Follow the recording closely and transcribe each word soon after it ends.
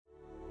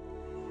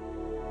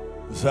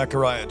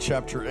Zechariah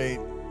chapter 8,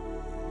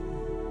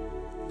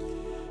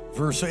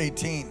 verse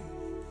 18.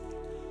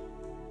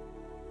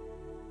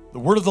 The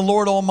word of the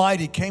Lord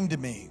Almighty came to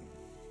me.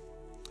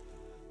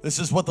 This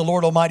is what the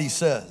Lord Almighty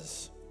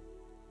says.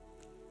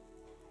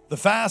 The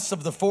fasts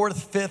of the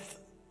 4th, 5th,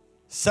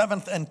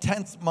 7th, and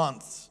 10th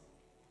months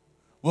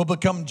will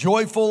become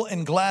joyful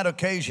and glad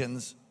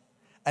occasions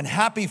and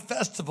happy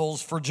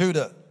festivals for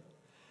Judah.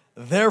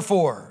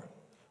 Therefore,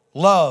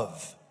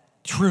 love,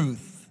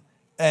 truth,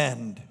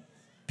 and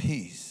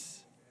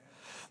peace.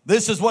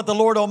 This is what the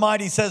Lord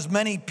Almighty says.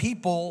 Many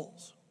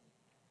peoples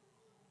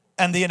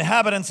and the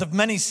inhabitants of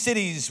many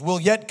cities will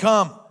yet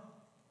come.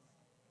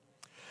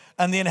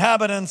 And the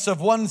inhabitants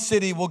of one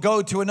city will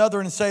go to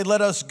another and say,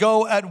 let us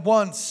go at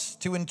once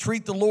to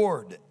entreat the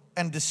Lord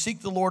and to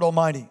seek the Lord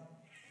Almighty.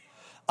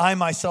 I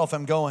myself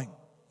am going.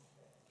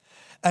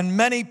 And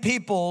many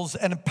peoples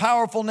and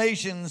powerful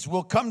nations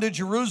will come to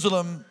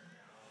Jerusalem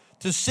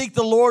to seek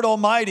the Lord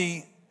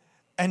Almighty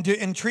and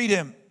to entreat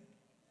Him.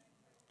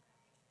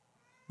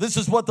 This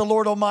is what the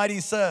Lord Almighty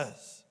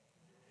says.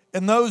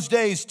 In those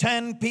days,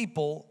 10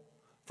 people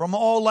from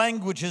all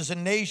languages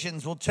and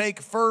nations will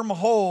take firm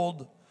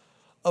hold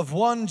of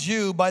one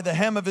Jew by the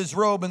hem of his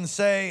robe and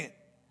say,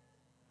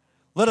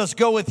 let us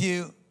go with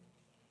you,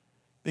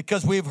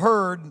 because we've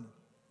heard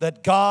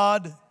that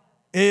God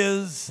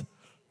is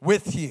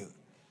with you.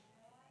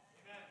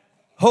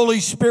 Holy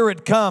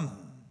Spirit, come.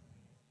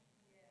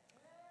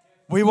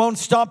 We won't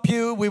stop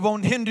you. We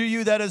won't hinder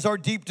you. That is our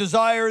deep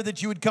desire,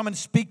 that you would come and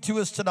speak to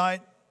us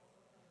tonight,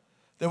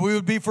 that we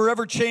would be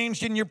forever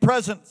changed in your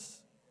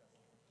presence.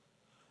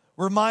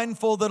 We're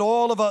mindful that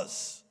all of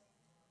us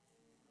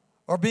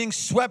are being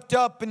swept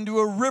up into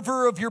a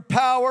river of your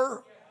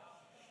power,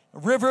 a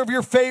river of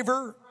your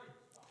favor,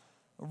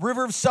 a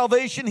river of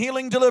salvation,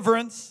 healing,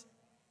 deliverance.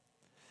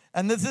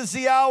 And this is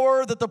the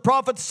hour that the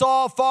prophet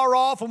saw far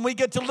off, and we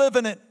get to live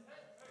in it.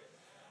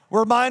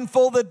 We're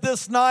mindful that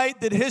this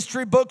night that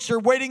history books are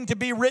waiting to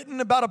be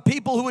written about a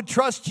people who would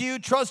trust you,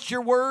 trust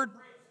your word.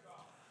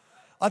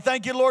 I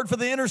thank you, Lord, for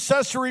the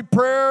intercessory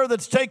prayer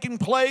that's taking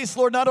place,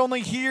 Lord, not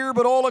only here,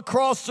 but all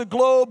across the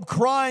globe,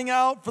 crying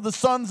out for the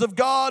sons of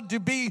God to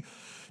be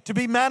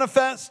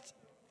manifest.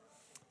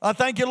 I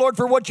thank you, Lord,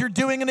 for what you're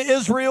doing in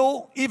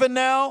Israel, even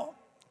now.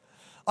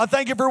 I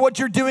thank you for what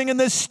you're doing in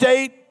this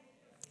state.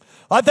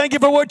 I thank you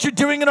for what you're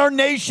doing in our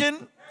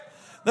nation.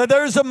 That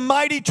there's a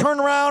mighty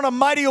turnaround, a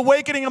mighty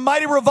awakening, a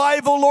mighty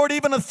revival, Lord,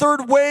 even a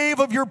third wave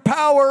of your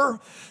power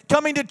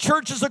coming to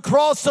churches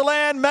across the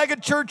land, mega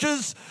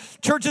churches,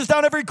 churches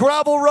down every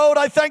gravel road.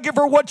 I thank you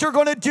for what you're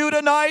going to do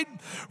tonight.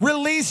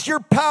 Release your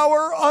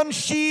power,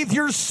 unsheath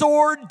your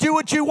sword, do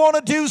what you want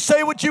to do,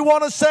 say what you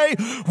want to say.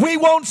 We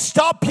won't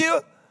stop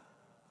you.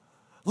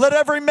 Let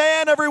every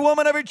man, every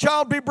woman, every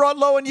child be brought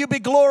low, and you be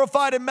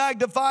glorified and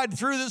magnified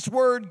through this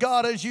word,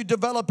 God, as you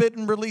develop it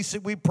and release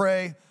it, we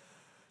pray.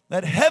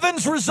 That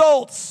heaven's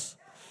results,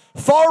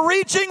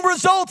 far-reaching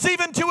results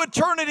even to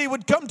eternity,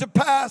 would come to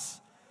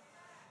pass.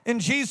 In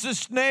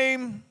Jesus'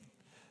 name,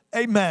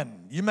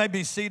 amen. You may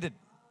be seated.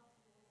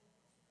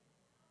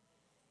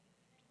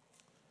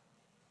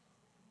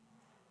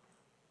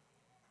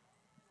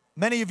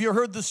 Many of you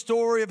heard the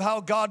story of how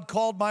God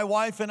called my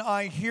wife and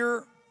I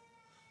here.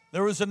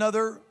 There was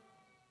another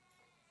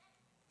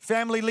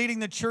family leading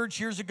the church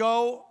years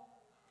ago.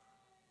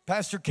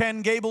 Pastor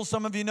Ken Gable,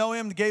 some of you know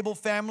him, the Gable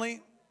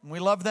family. We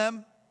love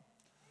them.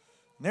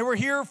 And they were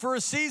here for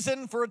a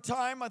season, for a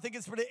time. I think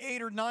it's been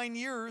 8 or 9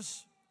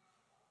 years.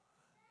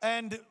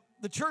 And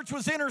the church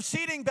was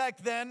interceding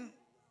back then.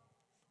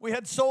 We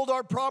had sold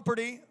our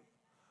property.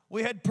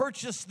 We had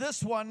purchased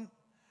this one.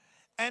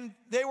 And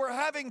they were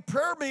having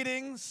prayer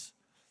meetings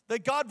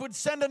that God would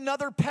send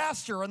another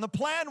pastor. And the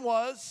plan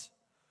was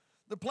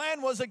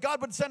that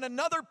God would send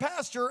another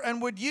pastor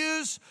and would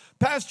use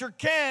Pastor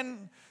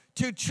Ken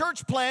to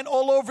church plant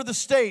all over the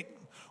state.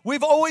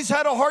 We've always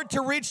had a heart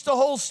to reach the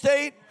whole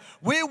state.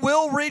 We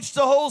will reach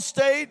the whole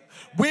state.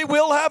 We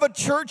will have a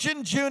church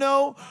in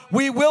Juneau.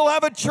 We will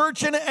have a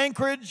church in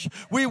Anchorage.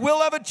 We will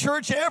have a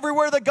church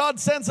everywhere that God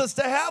sends us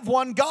to have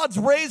one. God's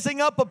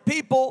raising up a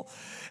people,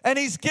 and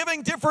He's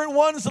giving different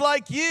ones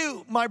like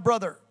you, my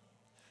brother.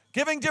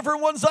 Giving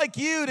different ones like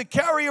you to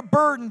carry a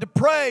burden, to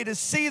pray, to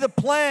see the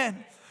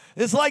plan.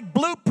 It's like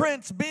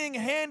blueprints being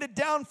handed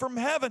down from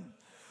heaven.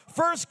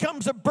 First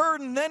comes a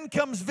burden, then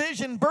comes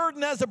vision.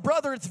 Burden as a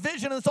brother, it's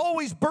vision. It's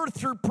always birthed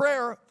through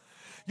prayer.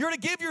 You're to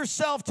give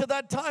yourself to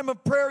that time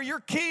of prayer. You're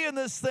key in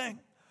this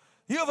thing.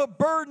 You have a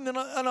burden and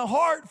a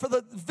heart for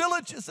the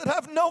villages that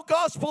have no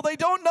gospel. They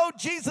don't know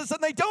Jesus, and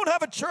they don't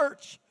have a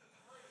church.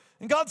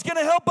 And God's going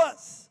to help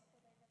us.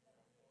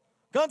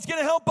 God's going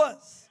to help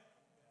us.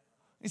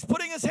 He's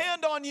putting His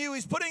hand on you.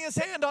 He's putting His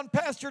hand on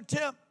Pastor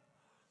Tim.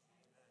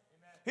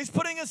 He's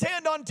putting His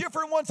hand on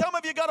different ones. How many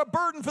of you got a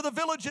burden for the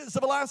villages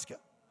of Alaska?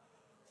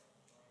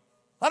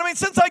 I mean,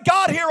 since I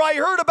got here, I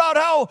heard about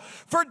how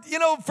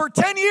for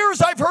 10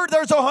 years I've heard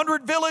there's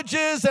 100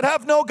 villages that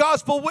have no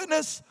gospel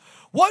witness.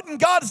 What in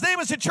God's name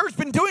has the church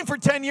been doing for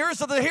 10 years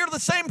so they hear the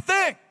same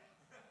thing?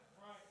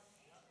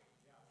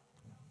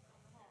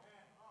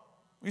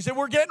 We say,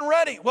 we're getting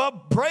ready. Well,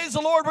 praise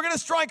the Lord. We're going to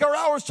strike our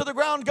hours to the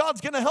ground.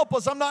 God's going to help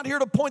us. I'm not here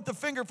to point the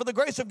finger. For the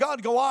grace of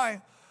God, go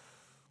I.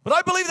 But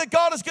I believe that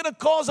God is going to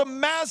cause a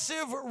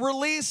massive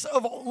release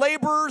of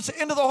laborers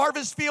into the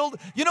harvest field.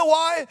 You know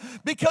why?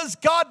 Because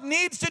God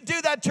needs to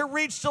do that to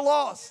reach the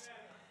lost.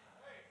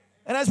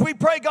 And as we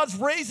pray, God's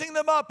raising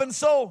them up. And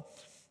so,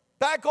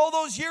 back all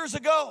those years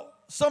ago,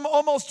 some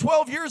almost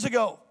 12 years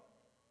ago,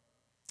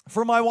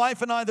 for my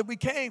wife and I that we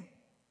came,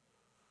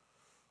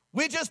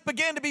 we just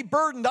began to be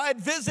burdened. I had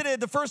visited,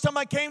 the first time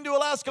I came to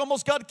Alaska,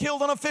 almost got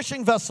killed on a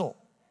fishing vessel.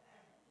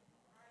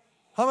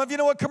 How many of you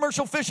know what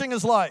commercial fishing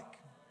is like?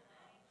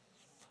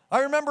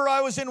 I remember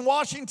I was in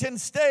Washington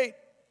State,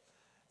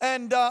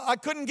 and I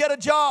couldn't get a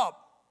job.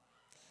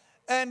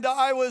 And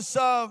I was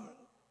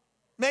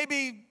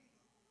maybe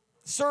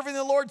serving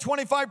the Lord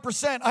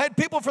 25%. I had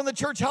people from the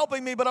church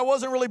helping me, but I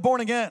wasn't really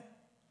born again.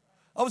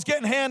 I was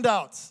getting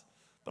handouts,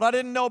 but I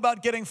didn't know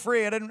about getting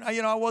free.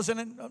 I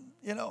wasn't,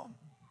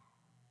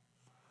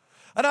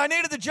 And I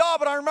needed the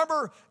job, and I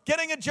remember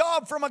getting a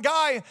job from a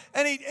guy,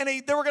 and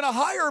they were going to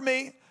hire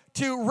me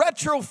to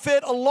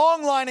retrofit a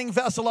long-lining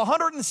vessel, a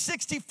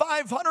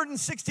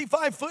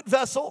 165-foot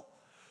vessel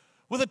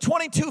with a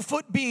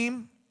 22-foot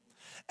beam,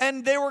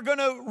 and they were going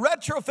to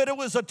retrofit. It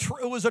was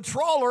a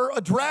trawler,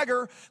 a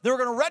dragger. They were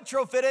going to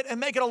retrofit it and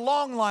make it a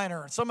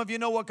long-liner. Some of you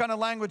know what kind of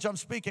language I'm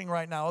speaking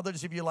right now.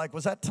 Others of you like,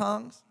 was that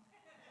tongues?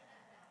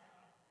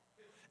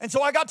 And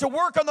so I got to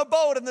work on the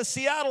boat in the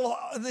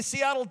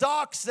Seattle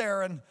docks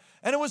there, and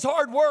it was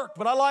hard work,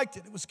 but I liked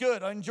it. It was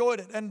good. I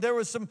enjoyed it. And there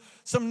was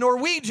some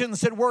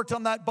Norwegians that worked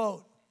on that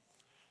boat.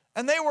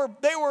 And they were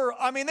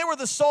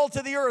the salt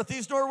of the earth.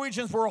 These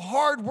Norwegians were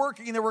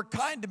hardworking, and they were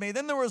kind to me.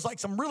 Then there was like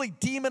some really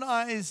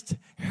demonized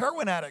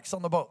heroin addicts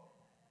on the boat.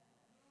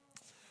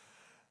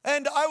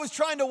 And I was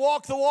trying to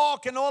walk the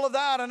walk and all of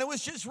that, and it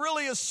was just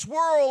really a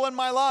swirl in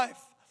my life.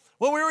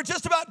 Well, we were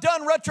just about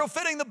done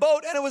retrofitting the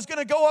boat, and it was going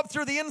to go up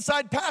through the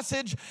inside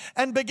passage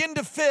and begin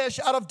to fish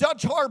out of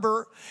Dutch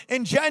Harbor.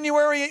 In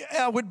January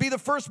would be the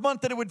first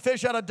month that it would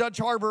fish out of Dutch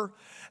Harbor,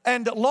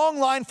 and long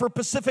line for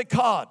Pacific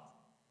cod.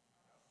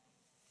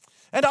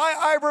 And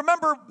I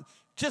remember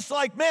just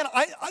like, man,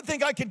 I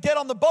think I could get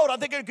on the boat. I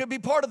think I could be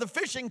part of the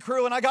fishing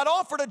crew. And I got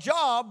offered a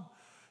job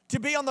to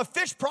be on the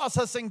fish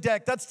processing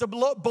deck. That's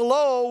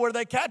below where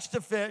they catch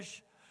the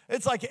fish.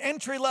 It's like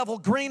entry-level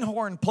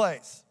greenhorn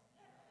place.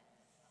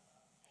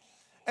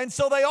 And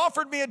so they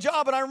offered me a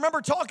job, and I remember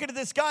talking to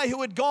this guy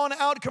who had gone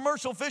out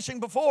commercial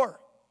fishing before.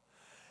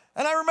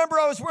 And I remember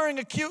I was wearing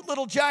a cute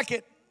little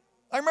jacket.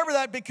 I remember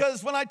that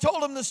because when I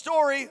told him the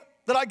story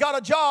that I got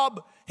a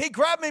job, he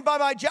grabbed me by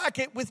my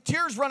jacket with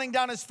tears running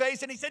down his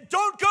face, and he said,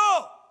 "Don't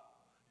go!"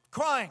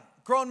 Crying,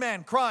 grown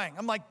man crying.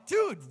 I'm like,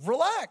 dude,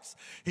 relax.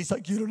 He's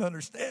like, you don't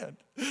understand.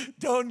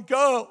 Don't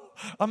go.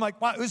 I'm like,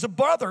 wow. He's a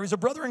brother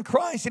in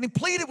Christ, and he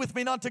pleaded with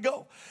me not to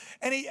go.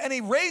 And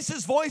he raised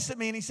his voice at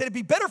me, and he said, it'd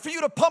be better for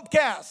you to pump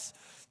gas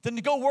than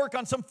to go work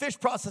on some fish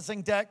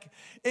processing deck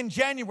in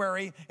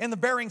January in the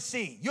Bering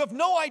Sea. You have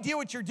no idea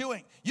what you're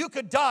doing. You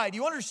could die. Do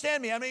you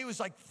understand me? I mean, he was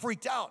like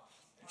freaked out.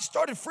 He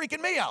started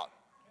freaking me out.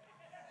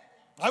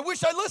 I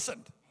wish I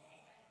listened.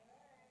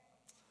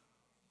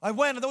 I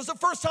went, and that was the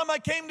first time I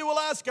came to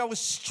Alaska. I was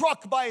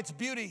struck by its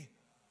beauty,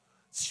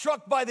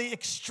 struck by the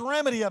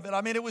extremity of it.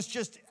 I mean, it was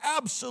just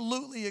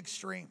absolutely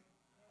extreme.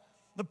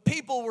 The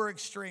people were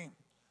extreme.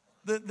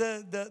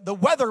 The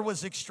weather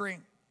was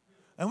extreme.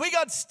 And we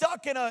got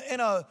stuck in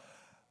a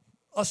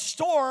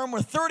storm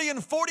with 30 and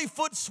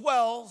 40-foot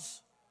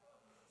swells.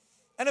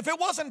 And if it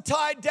wasn't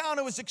tied down,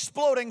 it was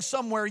exploding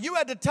somewhere. You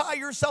had to tie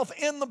yourself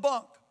in the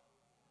bunk.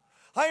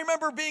 I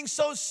remember being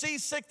so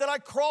seasick that I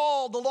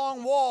crawled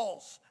along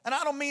walls. And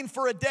I don't mean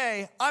for a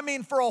day, I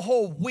mean for a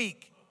whole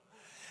week.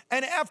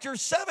 And after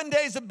 7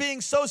 days of being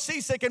so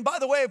seasick, and by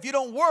the way, if you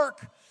don't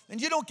work, then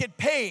you don't get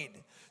paid.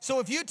 So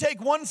if you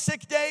take one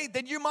sick day,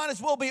 then you might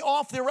as well be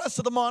off the rest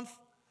of the month.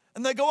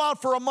 And they go out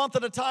for a month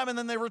at a time, and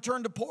then they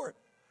return to port.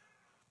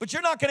 But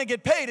you're not going to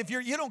get paid if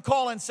you don't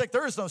call in sick.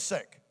 There is no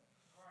sick.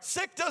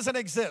 Sick doesn't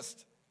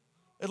exist.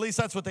 At least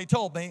that's what they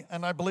told me,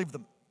 and I believed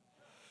them.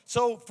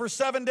 So for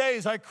 7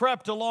 days, I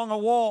crept along a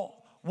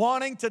wall,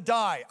 wanting to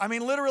die. I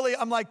mean, literally,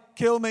 I'm like,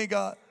 kill me,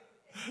 God.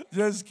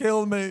 Just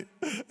kill me.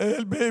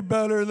 It'll be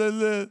better than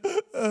this.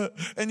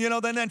 And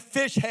then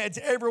fish heads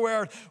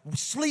everywhere,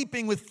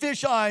 sleeping with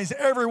fish eyes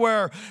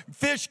everywhere,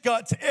 fish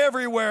guts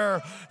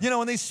everywhere,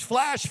 in these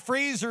flash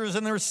freezers,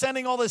 and they're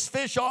sending all this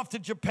fish off to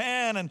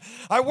Japan. And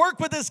I worked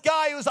with this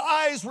guy whose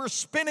eyes were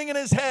spinning in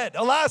his head.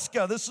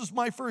 Alaska, this is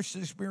my first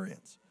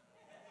experience.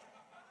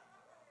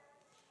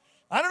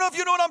 I don't know if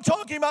you know what I'm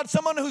talking about.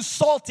 Someone who's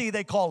salty,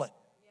 they call it.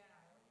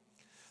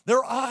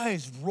 Their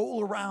eyes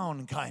roll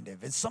around, kind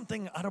of. It's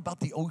something out about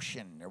the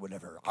ocean or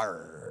whatever.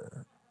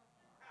 Arr.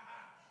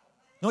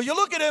 No, you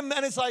look at him,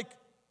 and it's like,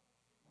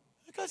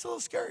 that guy's a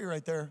little scary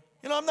right there.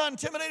 I'm not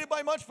intimidated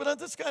by much, but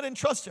this guy didn't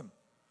trust him.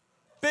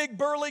 Big,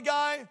 burly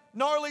guy,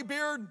 gnarly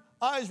beard,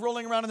 eyes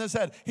rolling around in his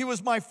head. He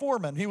was my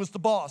foreman. He was the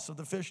boss of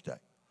the fish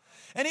deck.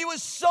 And he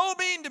was so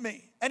mean to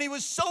me, and he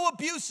was so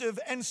abusive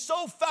and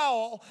so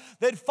foul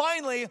that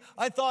finally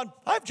I thought,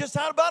 I've just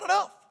had about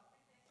enough.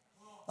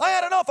 I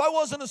had enough. I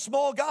wasn't a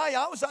small guy.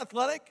 I was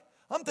athletic.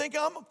 I'm thinking,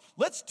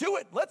 let's do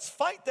it. Let's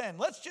fight then.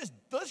 Let's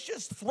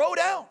just throw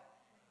down.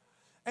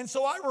 And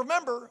so I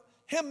remember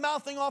him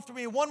mouthing off to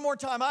me one more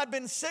time. I'd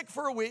been sick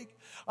for a week.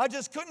 I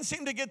just couldn't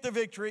seem to get the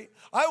victory.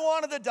 I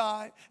wanted to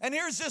die. And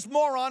here's this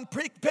moron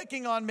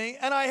picking on me,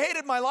 and I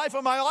hated my life,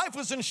 and my life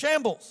was in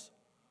shambles.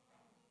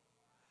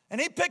 And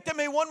he picked at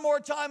me one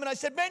more time, and I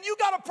said, man, you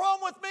got a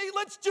problem with me?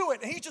 Let's do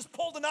it. And he just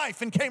pulled a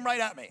knife and came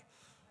right at me.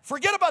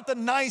 Forget about the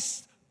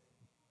nice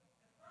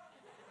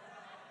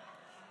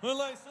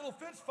little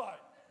fist fight.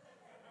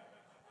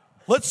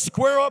 Let's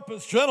square up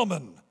as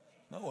gentlemen.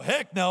 No,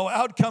 heck no.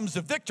 Out comes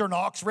the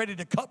Victorinox ready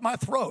to cut my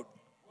throat.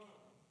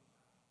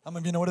 How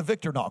many of you know what a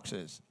Victorinox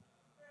is?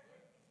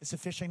 It's a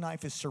fishing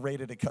knife. It's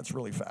serrated. It cuts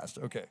really fast.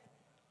 Okay.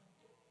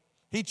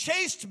 He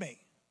chased me.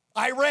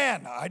 I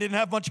ran. I didn't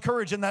have much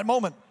courage in that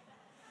moment.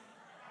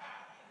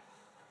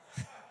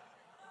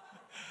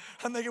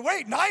 I'm thinking,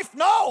 wait, knife?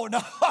 No.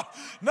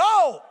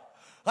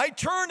 I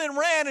turned and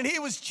ran, and he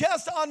was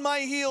just on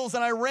my heels,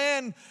 and I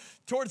ran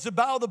towards the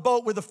bow of the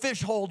boat where the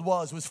fish hold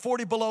was. It was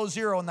 40 below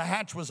zero, and the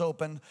hatch was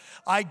open.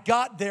 I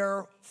got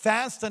there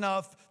fast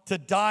enough to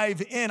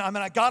dive in.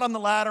 I got on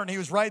the ladder, and he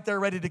was right there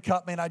ready to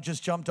cut me, and I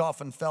just jumped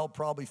off and fell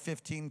probably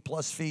 15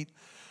 plus feet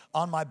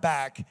on my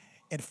back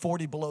at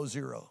 40 below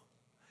zero.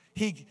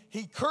 He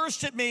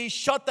cursed at me,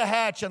 shut the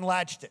hatch, and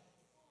latched it.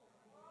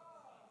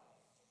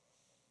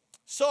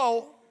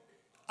 So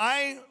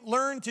I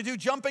learned to do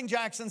jumping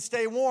jacks and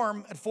stay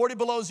warm at 40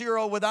 below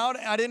zero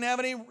I didn't have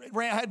any,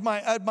 I had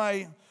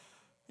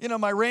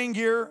my rain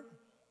gear.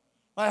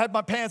 I had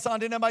my pants on,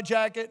 didn't have my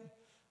jacket.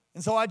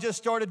 And so I just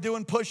started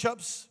doing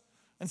push-ups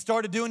and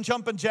started doing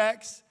jumping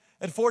jacks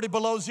at 40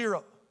 below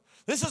zero.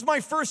 This is my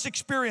first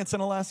experience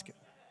in Alaska.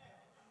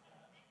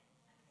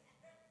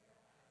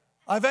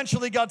 I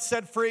eventually got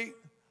set free,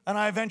 and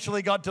I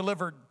eventually got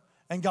delivered,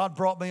 and God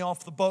brought me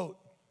off the boat.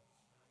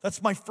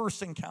 That's my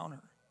first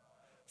encounter.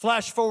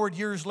 Flash forward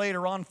years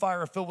later, on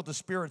fire, filled with the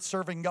Spirit,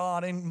 serving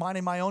God and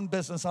minding my own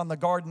business on the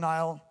garden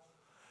aisle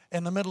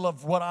in the middle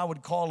of what I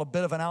would call a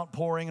bit of an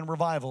outpouring and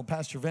revival.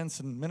 Pastor Vince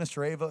and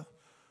Minister Ava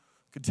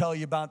could tell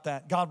you about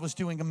that. God was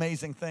doing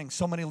amazing things.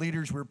 So many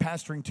leaders, we were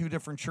pastoring 2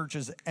 different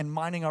churches and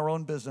minding our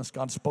own business.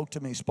 God spoke to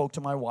me, spoke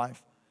to my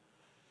wife,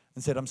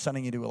 and said, I'm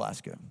sending you to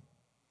Alaska.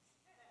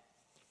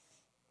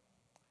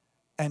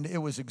 And it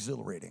was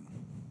exhilarating.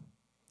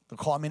 The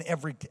call,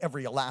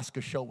 every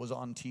Alaska show was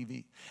on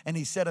TV. And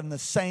he said in the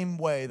same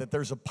way that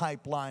there's a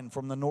pipeline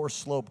from the North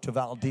Slope to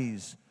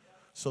Valdez.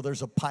 So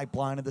there's a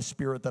pipeline of the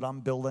Spirit that I'm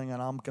building,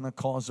 and I'm going to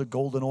cause the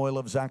golden oil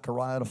of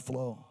Zechariah to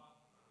flow.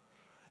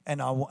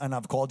 And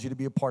I've called you to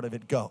be a part of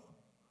it. Go.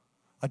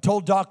 I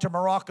told Dr.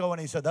 Morocco, and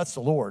he said, that's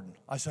the Lord.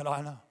 I said,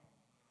 I know.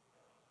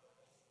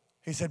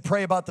 He said,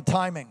 pray about the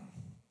timing.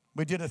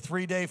 We did a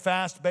 3-day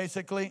fast,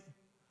 basically.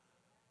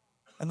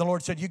 And the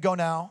Lord said, you go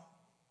now.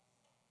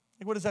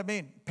 What does that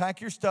mean? Pack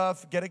your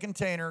stuff, get a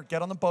container,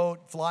 get on the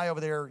boat, fly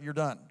over there, you're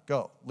done.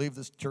 Go. Leave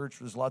this church.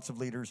 There's lots of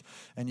leaders,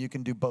 and you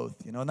can do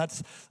both. And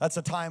that's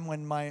a time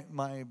when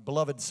my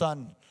beloved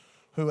son,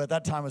 who at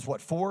that time was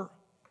what, 4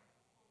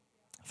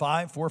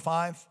 or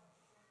 5,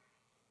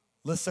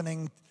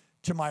 listening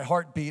to my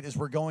heartbeat as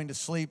we're going to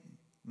sleep.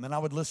 And then I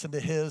would listen to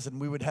his, and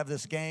we would have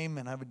this game,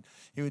 and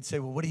he would say,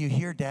 well, what do you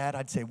hear, Dad?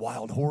 I'd say,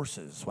 wild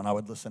horses, when I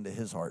would listen to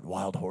his heart,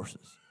 wild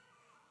horses.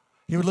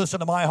 He would listen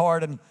to my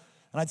heart, and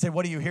I'd say,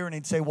 what do you hear? And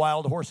he'd say,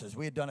 wild horses.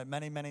 We had done it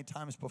many, many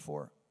times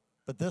before.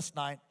 But this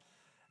night,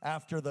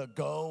 after the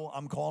go,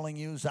 I'm calling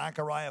you,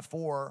 Zechariah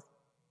 4,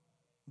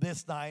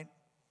 this night,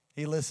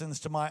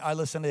 I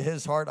listen to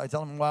his heart. I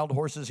tell him wild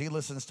horses. He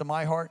listens to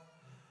my heart.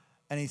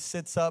 And he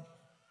sits up.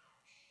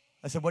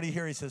 I said, what do you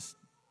hear? He says,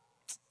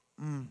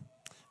 And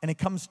he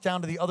comes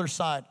down to the other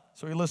side.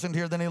 So he listened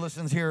here, then he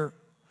listens here.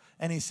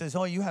 And he says,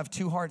 oh, you have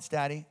 2 hearts,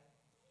 Daddy.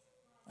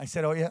 I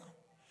said, oh, yeah?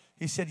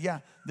 He said, yeah,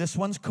 this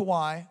one's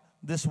Kauai.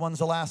 This one's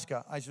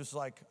Alaska. I was just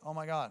like, oh,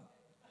 my God.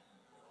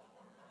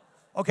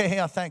 Okay,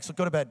 yeah, thanks.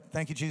 Go to bed.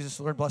 Thank you, Jesus.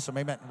 Lord bless him.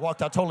 Amen.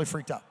 Walked out totally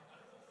freaked out.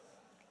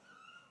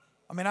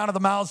 Out of the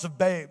mouths of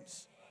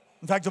babes.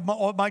 In fact,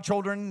 all my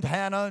children,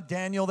 Hannah,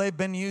 Daniel, they've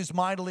been used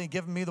mightily,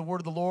 giving me the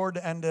word of the Lord,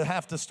 and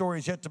half the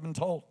story's yet to be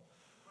told.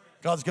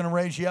 God's going to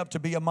raise you up to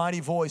be a mighty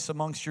voice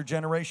amongst your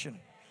generation.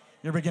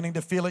 You're beginning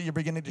to feel it. You're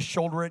beginning to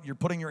shoulder it. You're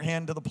putting your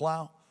hand to the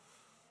plow.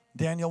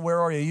 Daniel, where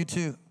are you? You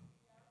too.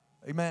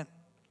 Amen.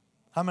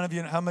 How many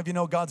of you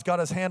know God's got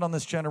his hand on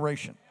this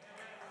generation?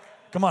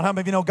 Come on, how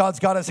many of you know God's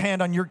got his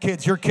hand on your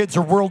kids? Your kids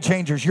are world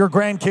changers. Your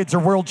grandkids are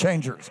world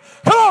changers.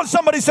 Come on,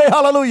 somebody say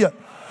hallelujah.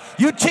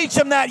 You teach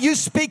them that. You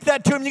speak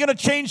that to them. You're going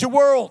to change the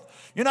world.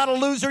 You're not a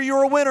loser.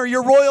 You're a winner.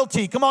 You're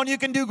royalty. Come on, you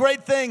can do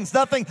great things.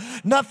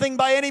 Nothing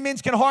by any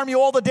means can harm you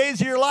all the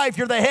days of your life.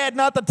 You're the head,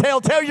 not the tail.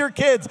 Tell your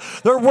kids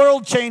they're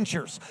world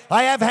changers.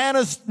 I have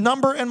Hannah's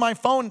number in my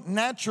phone.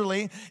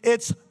 Naturally,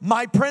 it's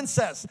my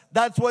princess.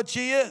 That's what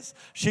she is.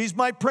 She's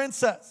my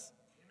princess.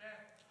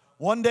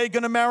 One day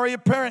going to marry a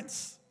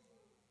prince.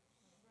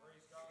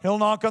 He'll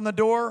knock on the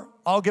door.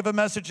 I'll give a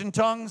message in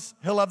tongues.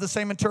 He'll have the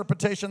same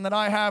interpretation that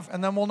I have,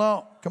 and then we'll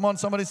know. Come on,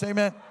 somebody say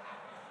amen.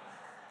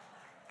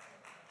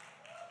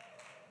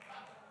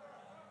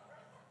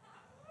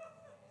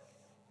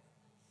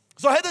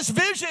 So I had this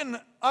vision.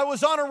 I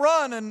was on a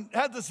run and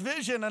had this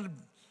vision and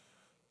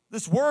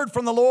this word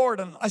from the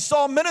Lord. And I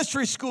saw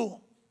ministry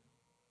school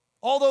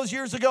all those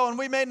years ago, and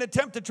we made an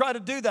attempt to try to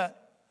do that.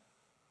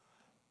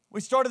 We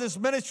started this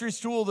ministry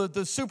school,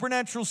 the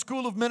Supernatural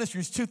School of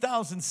Ministries,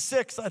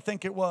 2006, I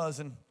think it was.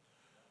 And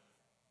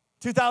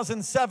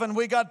 2007,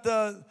 we got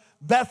the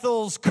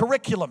Bethel's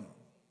curriculum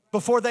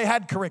before they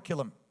had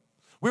curriculum.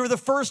 We were the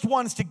first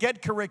ones to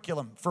get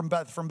curriculum from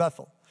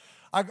Bethel.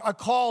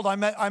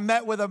 I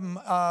met with them,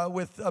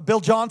 with Bill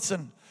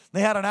Johnson.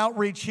 They had an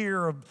outreach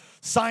here, a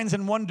signs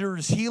and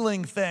wonders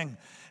healing thing.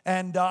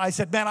 And I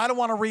said, man, I don't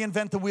want to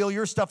reinvent the wheel.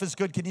 Your stuff is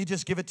good. Can you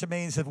just give it to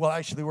me? He said, well,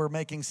 actually, we're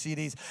making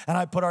CDs.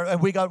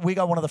 And we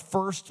got one of the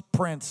first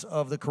prints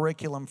of the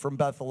curriculum from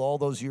Bethel all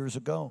those years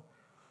ago.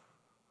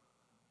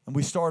 And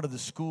we started the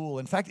school.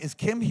 In fact, is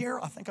Kim here?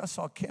 I think I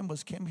saw Kim.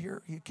 Was Kim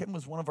here? Kim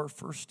was one of our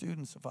first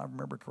students, if I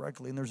remember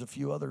correctly. And there's a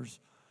few others.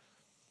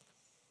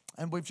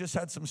 And we've just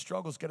had some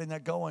struggles getting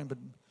that going. But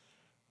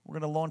we're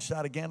going to launch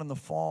that again in the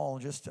fall.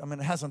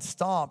 It hasn't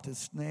stopped.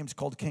 Its name's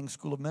called King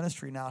School of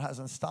Ministry now. It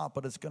hasn't stopped,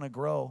 but it's going to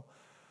grow.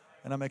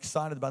 And I'm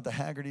excited about the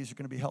Haggertys who are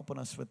going to be helping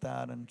us with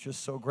that, and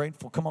just so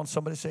grateful. Come on,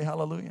 somebody say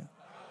hallelujah. Hallelujah.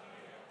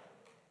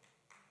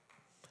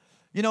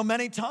 You know,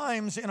 many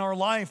times in our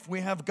life,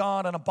 we have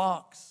God in a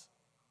box.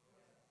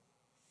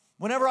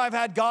 Whenever I've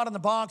had God in the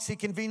box, He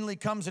conveniently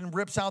comes and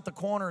rips out the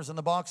corners, and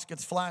the box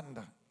gets flattened.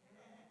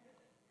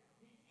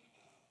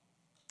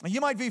 You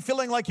might be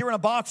feeling like you're in a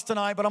box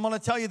tonight, but I'm going to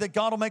tell you that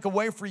God will make a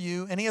way for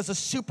you, and He has a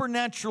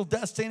supernatural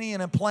destiny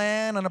and a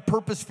plan and a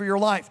purpose for your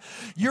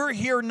life. You're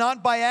here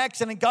not by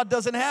accident. God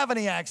doesn't have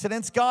any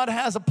accidents. God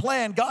has a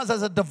plan. God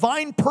has a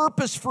divine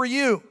purpose for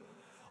you.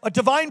 A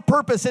divine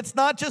purpose. It's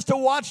not just to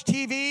watch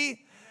TV,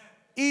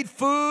 eat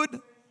food,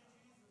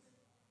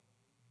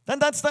 then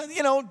that's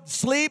the,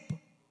 sleep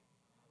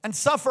and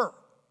suffer.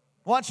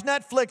 Watch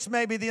Netflix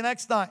maybe the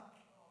next night.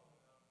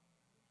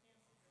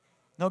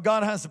 No,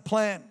 God has a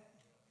plan.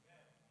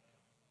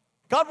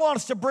 God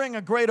wants to bring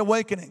a great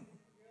awakening.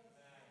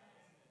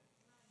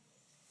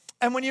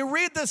 And when you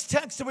read this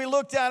text that we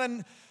looked at,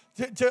 and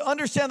to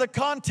understand the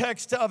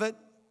context of it,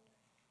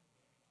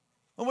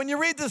 and when you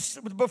read this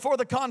before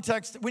the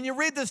context, when you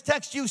read this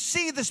text, you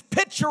see this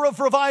picture of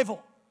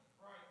revival.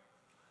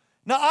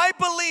 Now, I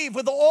believe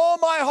with all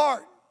my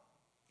heart,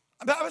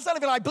 it's not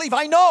even I believe,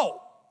 I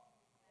know.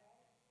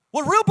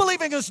 What real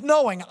believing is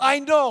knowing. I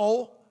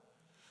know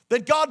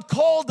that God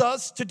called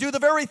us to do the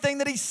very thing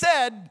that He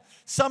said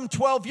some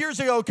 12 years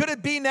ago. Could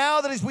it be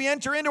now that as we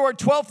enter into our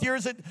 12th year,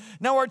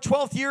 now our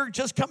 12th year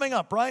just coming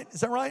up, right?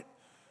 Is that right?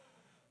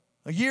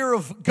 A year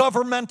of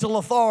governmental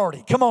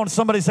authority. Come on,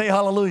 somebody say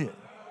hallelujah.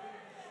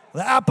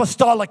 The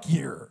apostolic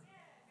year.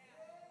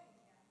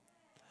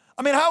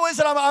 I mean, how is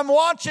it? I'm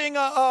watching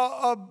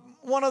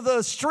one of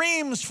the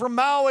streams from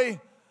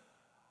Maui,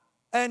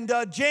 and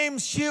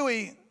James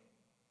Huey,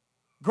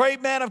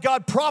 great man of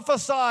God,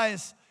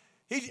 prophesies.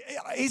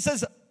 He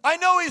says, I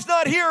know he's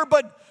not here,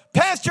 but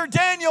Pastor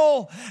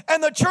Daniel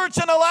and the church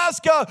in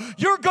Alaska,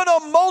 you're going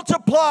to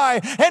multiply,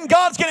 and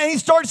God's going to, he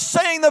starts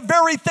saying the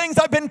very things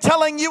I've been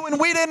telling you, and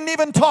we didn't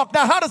even talk.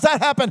 Now, how does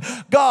that happen?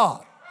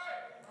 God.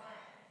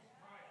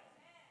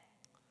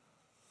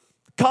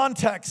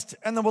 Context,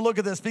 and then we'll look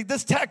at this.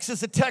 This text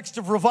is a text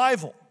of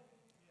revival.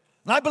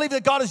 And I believe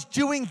that God is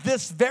doing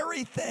this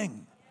very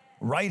thing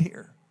right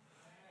here.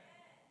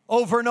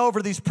 Over and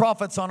over, these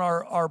prophets on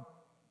our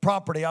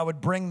property, I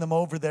would bring them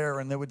over there,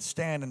 and they would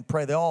stand and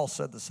pray. They all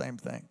said the same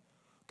thing.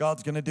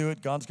 God's going to do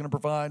it. God's going to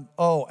provide.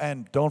 Oh,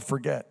 and don't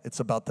forget, it's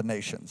about the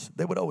nations.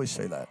 They would always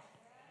say that.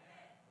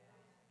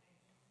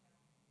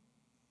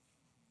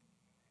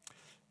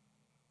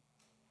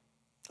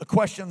 A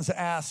question's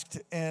asked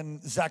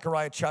in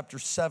Zechariah chapter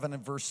 7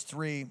 and verse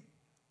 3.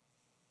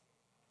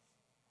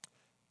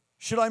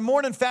 Should I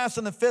mourn and fast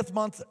in the 5th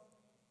month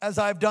as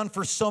I've done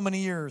for so many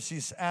years?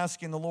 He's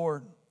asking the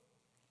Lord.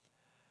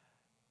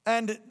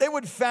 And they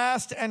would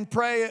fast and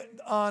pray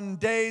on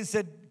days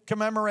that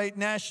commemorate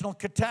national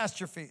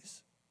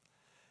catastrophes.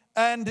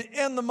 And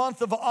in the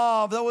month of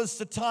Av, that was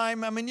the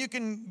time, I mean, you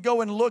can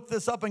go and look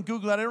this up and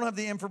Google it. I don't have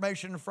the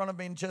information in front of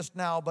me just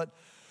now, but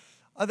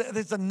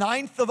it's the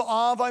 9th of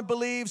Av, I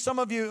believe. Some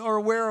of you are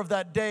aware of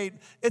that date.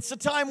 It's the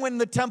time when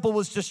the temple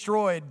was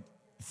destroyed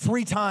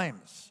 3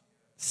 times,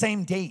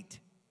 same date.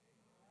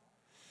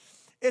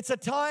 It's a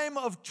time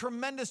of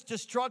tremendous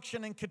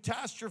destruction and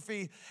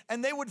catastrophe,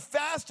 and they would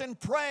fast and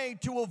pray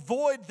to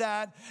avoid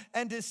that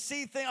and to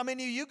see things. I mean,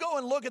 you go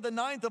and look at the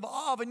 9th of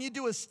Av, and you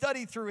do a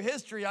study through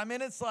history. I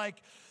mean, it's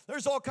like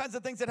there's all kinds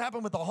of things that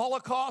happen with the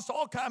Holocaust,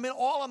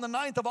 all on the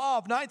 9th of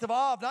Av, 9th of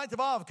Av, 9th of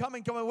Av,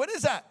 coming. What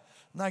is that?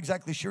 I'm not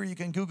exactly sure. You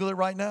can Google it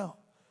right now.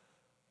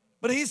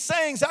 But he's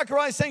saying,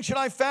 Zechariah is saying, should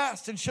I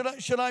fast and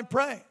should I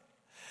pray?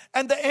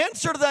 And the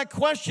answer to that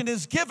question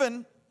is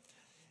given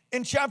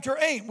in chapter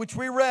 8, which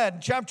we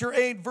read, chapter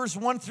 8, verse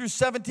 1 through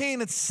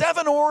 17, it's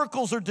 7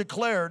 oracles are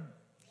declared.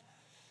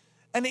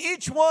 And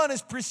each one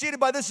is preceded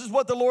by, this is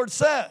what the Lord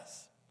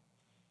says.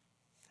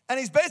 And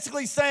he's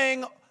basically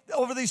saying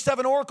over these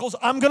 7 oracles,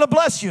 I'm going to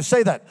bless you.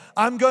 Say that.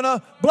 I'm going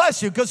to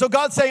bless you. Because so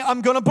God's saying,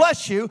 I'm going to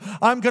bless you.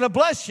 I'm going to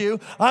bless you.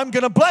 I'm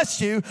going to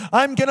bless you.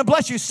 I'm going to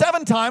bless you.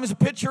 7 times, a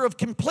picture of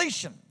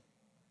completion.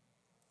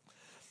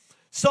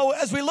 So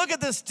as we look at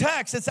this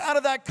text, it's out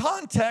of that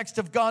context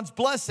of God's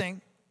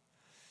blessing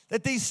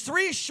that these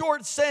 3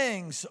 short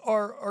sayings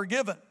are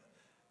given.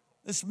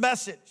 This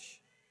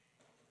message.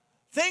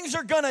 Things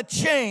are going to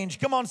change.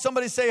 Come on,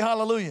 somebody say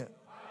hallelujah.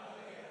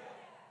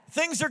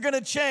 Things are going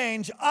to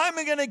change. I'm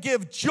going to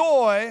give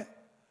joy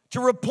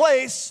to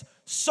replace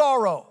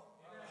sorrow.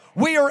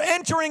 We are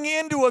entering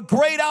into a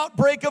great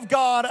outbreak of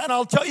God, and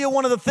I'll tell you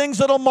one of the things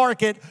that'll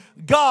mark it.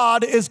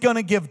 God is going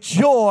to give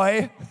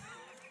joy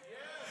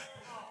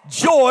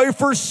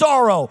for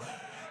sorrow.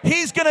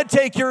 He's going to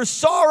take your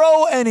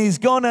sorrow and he's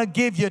going to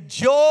give you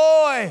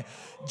joy.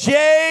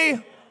 Joy.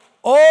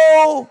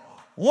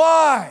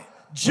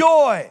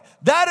 Joy.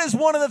 That is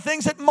one of the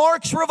things that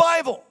marks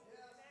revival.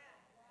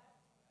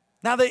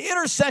 Now, the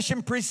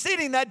intercession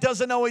preceding that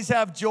doesn't always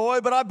have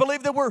joy, but I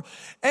believe that we're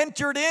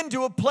entered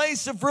into a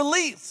place of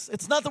release.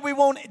 It's not that we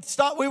won't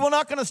stop, we will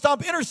not going to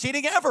stop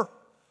interceding ever.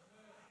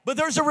 But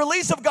there's a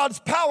release of God's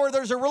power.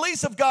 There's a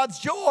release of God's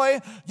joy.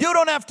 You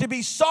don't have to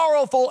be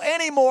sorrowful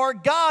anymore.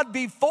 God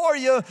before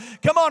you.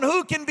 Come on,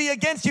 who can be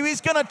against you?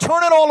 He's going to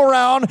turn it all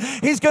around.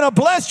 He's going to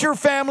bless your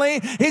family.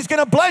 He's going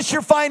to bless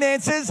your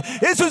finances.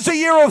 This was a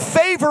year of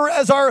favor,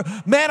 as our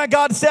man of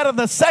God said in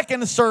the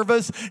second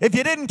service. If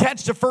you didn't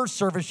catch the first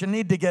service, you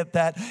need to get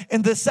that.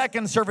 In the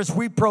second service,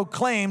 we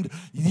proclaimed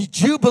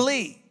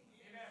Jubilee.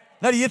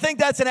 Now, do you think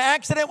that's an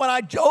accident? When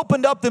I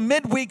opened up the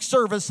midweek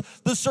service,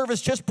 the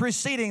service just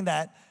preceding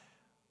that,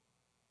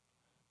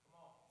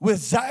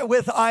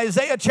 with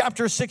Isaiah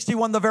chapter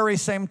 61, the very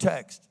same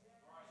text.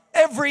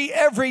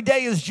 Every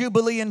day is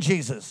Jubilee in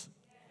Jesus.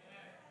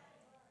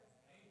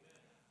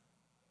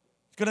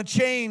 It's going to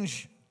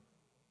change.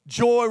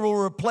 Joy will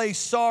replace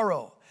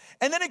sorrow.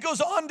 And then it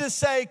goes on to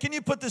say, can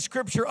you put the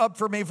scripture up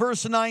for me?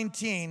 Verse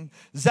 19,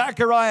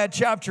 Zechariah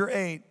chapter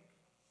 8.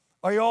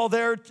 Are you all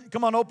there?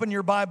 Come on, open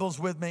your Bibles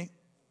with me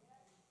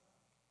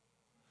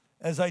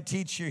as I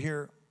teach you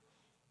here.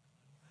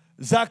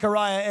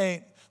 Zechariah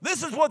 8.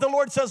 This is what the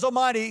Lord says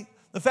Almighty.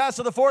 The fast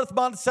of the 4th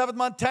month, 7th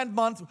month, 10th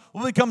month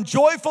will become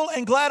joyful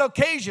and glad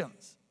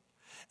occasions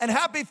and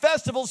happy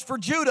festivals for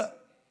Judah.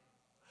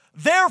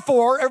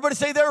 Therefore, everybody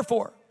say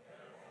therefore.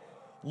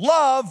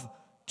 Love,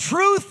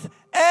 truth,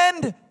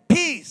 and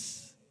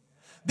peace.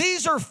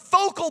 These are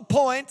focal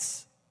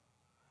points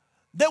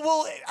that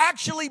will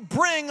actually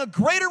bring a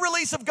greater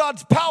release of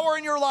God's power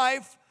in your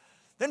life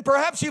than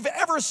perhaps you've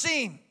ever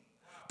seen.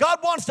 God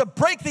wants to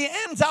break the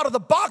ends out of the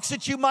box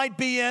that you might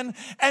be in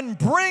and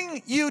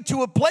bring you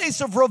to a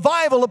place of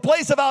revival, a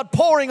place of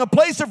outpouring, a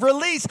place of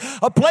release,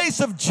 a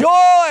place of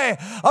joy,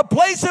 a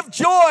place of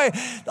joy.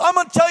 I'm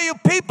going to tell you,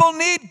 people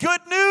need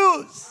good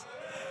news.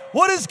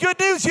 What is good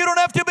news? You don't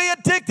have to be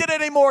addicted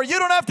anymore. You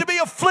don't have to be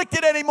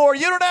afflicted anymore.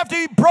 You don't have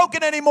to be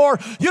broken anymore.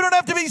 You don't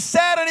have to be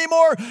sad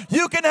anymore.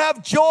 You can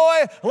have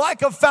joy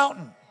like a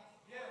fountain.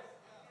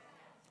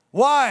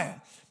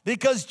 Why?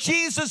 Because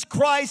Jesus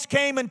Christ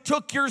came and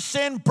took your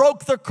sin,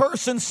 broke the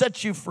curse, and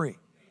set you free.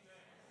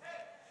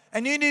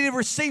 And you need to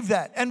receive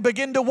that and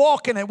begin to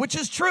walk in it, which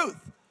is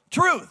truth.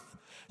 Truth.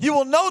 You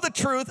will know the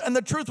truth, and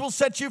the truth will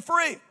set you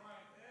free.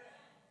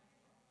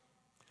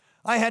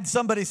 I had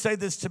somebody say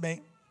this to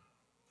me.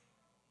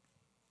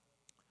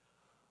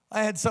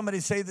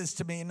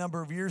 A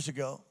number of years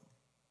ago.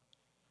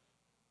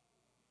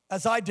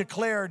 As I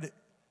declared,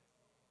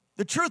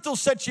 the truth will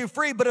set you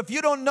free, but if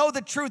you don't know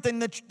the truth,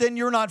 then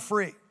you're not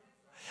free.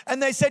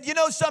 And they said, you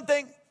know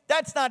something?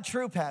 That's not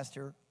true,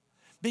 Pastor,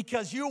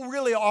 because you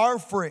really are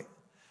free.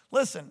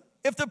 Listen,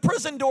 if the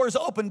prison door is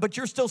open, but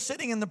you're still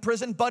sitting in the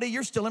prison, buddy,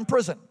 you're still in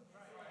prison.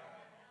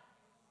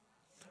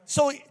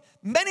 So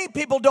many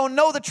people don't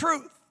know the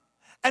truth.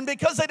 And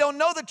because they don't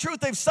know the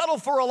truth, they've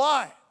settled for a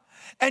lie.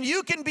 And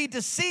you can be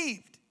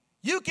deceived.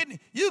 You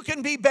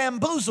can be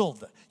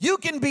bamboozled. You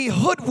can be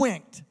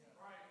hoodwinked.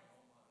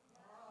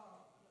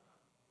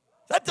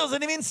 That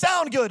doesn't even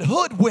sound good,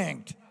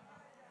 hoodwinked.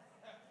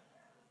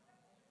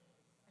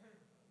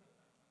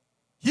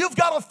 You've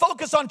got to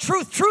focus on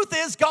truth. Truth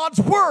is God's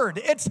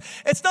word.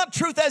 It's not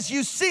truth as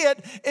you see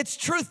it. It's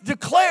truth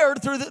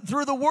declared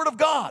through the word of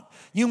God.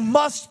 You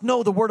must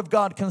know the word of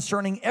God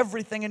concerning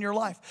everything in your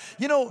life.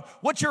 You know,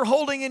 what you're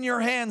holding in your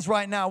hands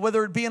right now,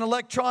 whether it be an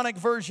electronic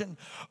version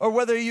or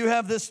whether you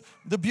have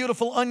the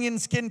beautiful onion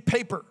skin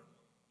paper,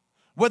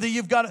 whether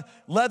you've got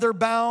leather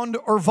bound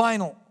or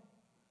vinyl.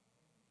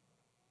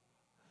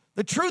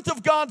 The truth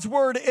of God's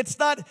word, it's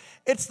not,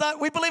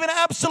 we believe in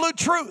absolute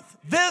truth.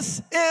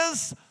 This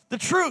is the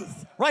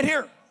truth right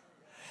here.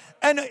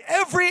 And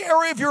every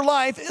area of your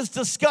life is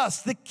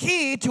discussed. The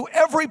key to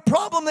every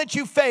problem that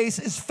you face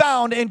is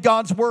found in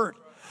God's word.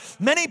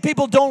 Many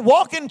people don't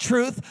walk in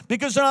truth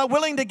because they're not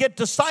willing to get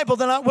discipled.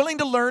 They're not willing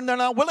to learn. They're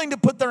not willing to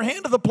put their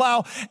hand to the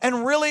plow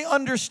and really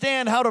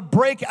understand how to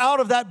break out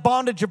of that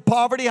bondage of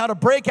poverty, how to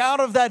break out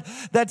of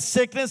that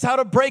sickness, how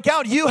to break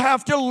out. You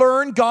have to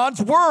learn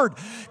God's word.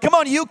 Come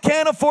on, you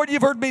can't afford,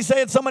 you've heard me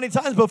say it so many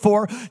times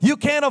before, you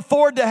can't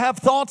afford to have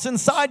thoughts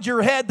inside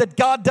your head that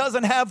God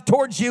doesn't have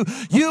towards you.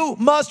 You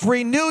must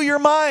renew your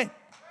mind.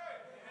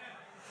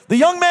 The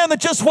young man that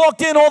just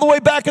walked in all the way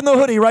back in the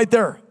hoodie right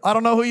there. I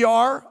don't know who you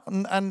are,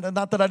 and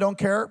not that I don't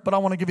care, but I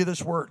want to give you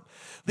this word.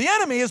 The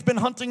enemy has been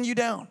hunting you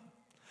down.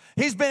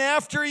 He's been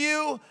after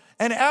you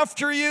and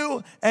after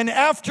you and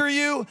after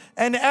you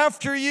and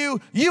after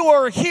you. You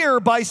are here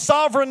by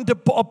sovereign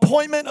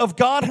appointment of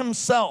God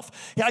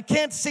himself. I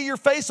can't see your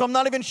face, so I'm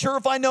not even sure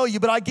if I know you,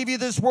 but I give you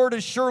this word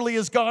as surely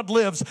as God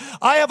lives.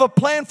 I have a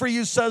plan for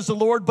you, says the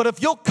Lord, but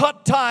if you'll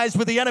cut ties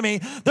with the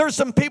enemy, there's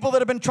some people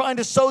that have been trying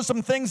to sow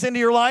some things into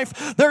your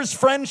life. There's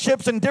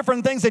friendships and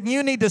different things that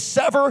you need to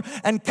sever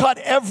and cut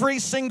every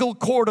single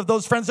cord of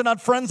those friends. They're not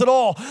friends at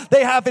all.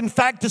 They have, in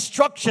fact,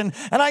 destruction.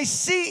 And I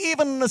see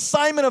even an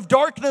assignment of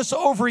darkness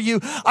over you.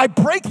 I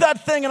break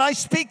that thing and I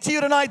speak to you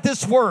tonight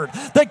this word,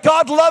 that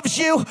God loves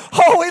you.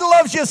 Oh, he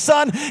loves you,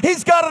 son.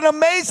 He's got an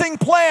amazing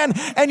plan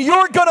and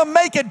you're going to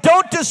make it.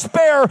 Don't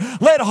despair.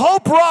 Let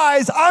hope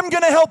rise. I'm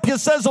going to help you,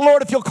 says the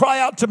Lord, if you'll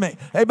cry out to me.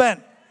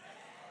 Amen.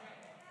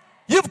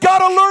 You've got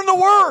to learn the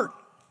word.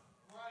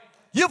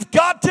 You've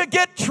got to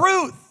get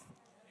truth.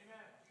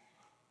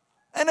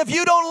 And if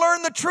you don't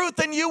learn the truth,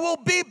 then you will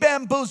be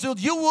bamboozled.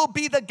 You will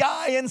be the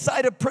guy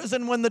inside a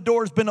prison when the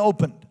door's been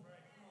opened.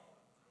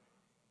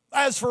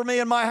 As for me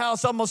and my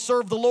house, I'm going to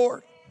serve the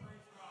Lord.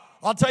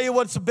 I'll tell you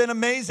what's been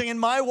amazing in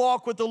my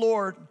walk with the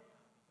Lord.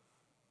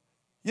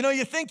 You know,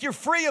 you think you're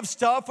free of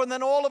stuff, and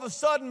then all of a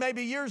sudden,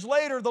 maybe years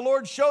later, the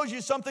Lord shows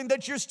you something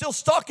that you're still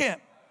stuck in.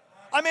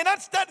 I mean,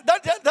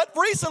 that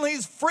recently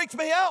has freaked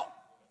me out.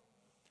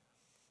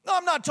 No,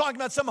 I'm not talking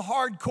about some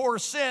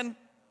hardcore sin.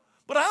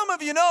 But how many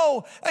of you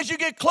know, as you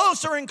get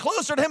closer and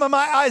closer to him, in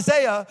my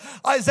Isaiah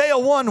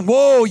 1,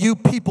 whoa, you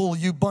people,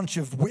 you bunch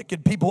of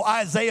wicked people.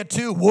 Isaiah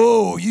 2,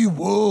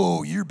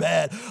 whoa, you're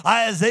bad.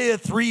 Isaiah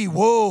 3,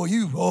 whoa,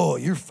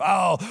 you're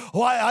foul.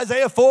 Oh,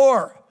 Isaiah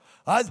 4.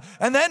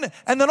 And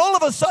then all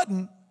of a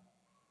sudden,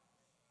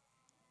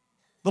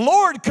 the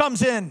Lord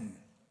comes in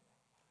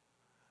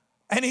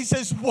and he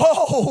says,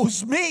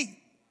 woe's me.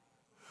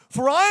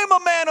 For I am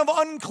a man of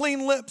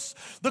unclean lips.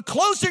 The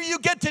closer you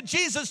get to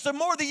Jesus, the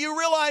more that you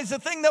realize the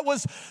thing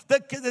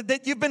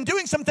that you've been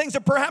doing some things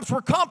that perhaps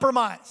were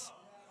compromised.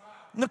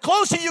 And the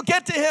closer you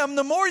get to him,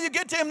 the more you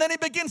get to him, then he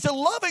begins to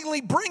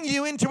lovingly bring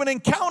you into an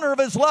encounter of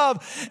his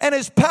love and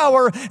his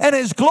power and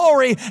his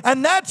glory.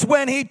 And that's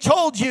when he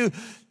told you,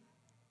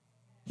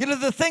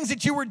 the things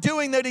that you were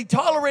doing that he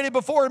tolerated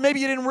before, and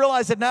maybe you didn't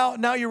realize it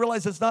now you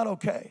realize it's not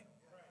okay.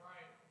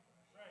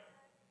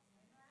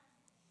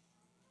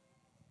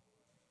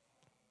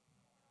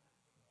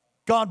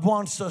 God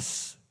wants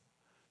us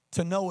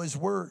to know his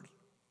word.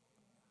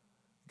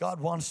 God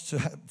wants to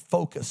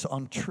focus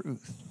on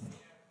truth.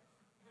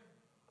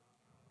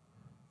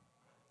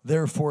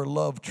 Therefore,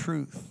 love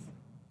truth.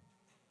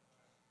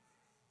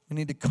 We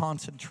need to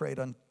concentrate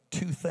on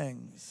two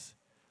things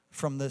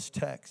from this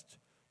text.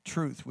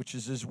 Truth, which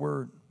is his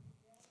word,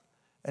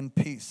 and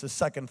peace. The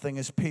second thing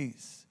is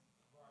peace.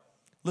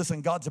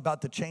 Listen, God's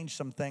about to change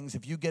some things.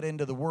 If you get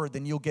into the word,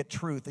 then you'll get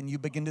truth, and you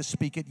begin to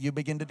speak it, you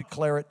begin to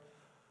declare it.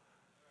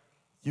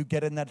 You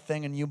get in that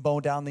thing and you mow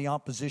down the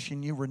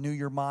opposition. You renew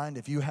your mind.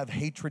 If you have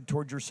hatred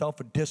towards yourself,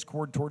 a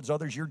discord towards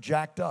others, you're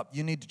jacked up.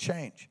 You need to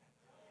change.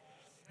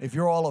 If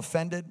you're all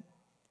offended,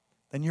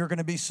 then you're going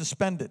to be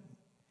suspended.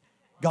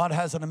 God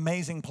has an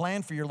amazing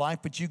plan for your life,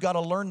 but you got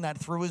to learn that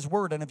through his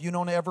word. And if you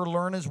don't ever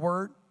learn his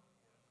word,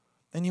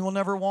 then you will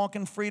never walk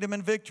in freedom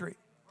and victory.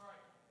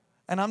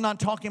 And I'm not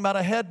talking about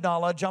a head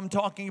knowledge. I'm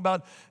talking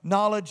about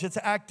knowledge that's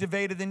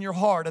activated in your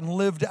heart and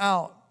lived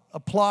out,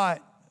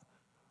 applied.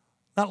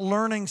 Not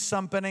learning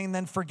something and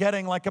then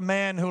forgetting, like a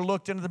man who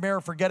looked into the mirror,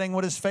 forgetting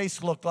what his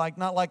face looked like.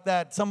 Not like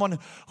that. Someone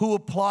who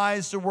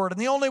applies the word. And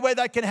the only way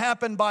that can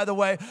happen, by the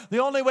way, the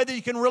only way that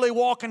you can really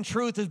walk in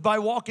truth is by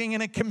walking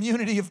in a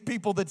community of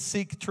people that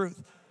seek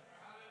truth.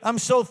 I'm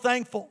so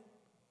thankful.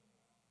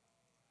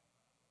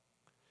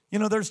 You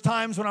know, there's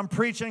times when I'm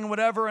preaching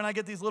whatever, and I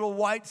get these little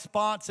white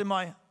spots in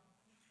my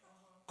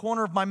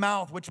corner of my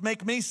mouth, which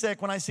make me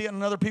sick when I see it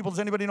in other people.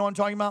 Does anybody know what I'm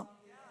talking about?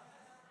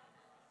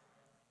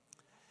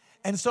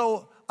 And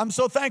so I'm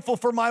so thankful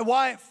for my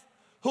wife,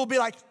 who'll be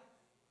like,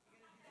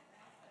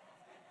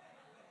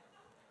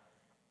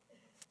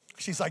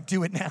 she's like,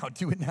 do it now,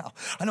 do it now.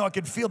 I know I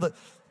could feel it.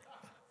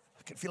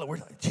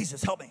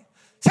 Jesus, help me.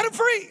 Set him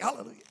free.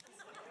 Hallelujah.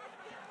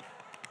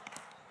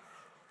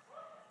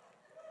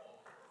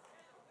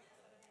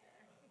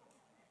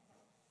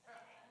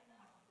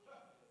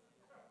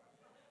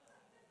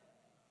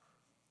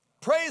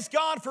 Praise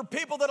God for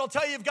people that'll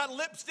tell you you've got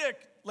lipstick,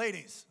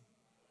 ladies.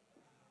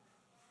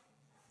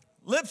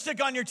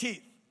 Lipstick on your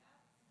teeth.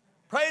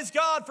 Praise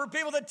God for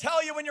people that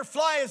tell you when your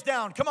fly is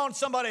down. Come on,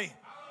 somebody.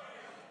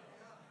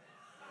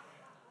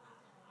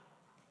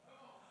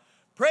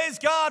 Praise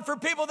God for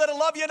people that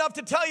love you enough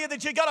to tell you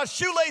that you got a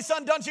shoelace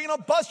undone so you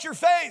don't bust your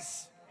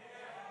face.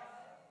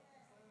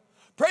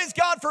 Praise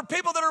God for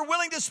people that are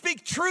willing to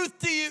speak truth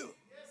to you.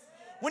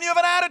 When you have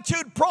an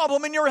attitude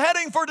problem and you're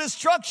heading for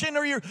destruction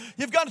or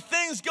you've got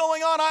things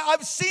going on,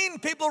 I've seen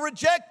people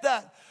reject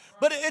that.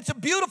 But it's a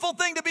beautiful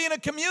thing to be in a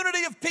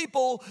community of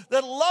people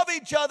that love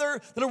each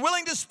other, that are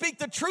willing to speak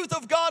the truth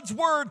of God's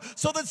word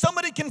so that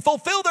somebody can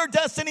fulfill their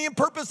destiny and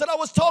purpose that I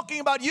was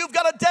talking about. You've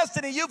got a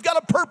destiny, you've got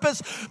a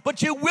purpose,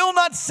 but you will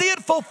not see it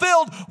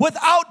fulfilled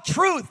without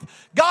truth.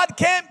 God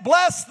can't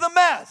bless the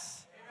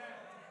mess.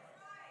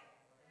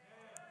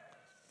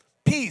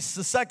 Peace,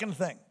 the second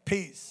thing,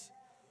 peace.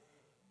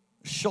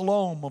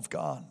 Shalom of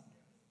God.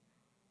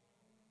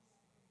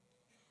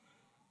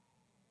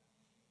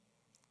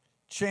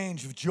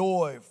 Change of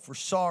joy for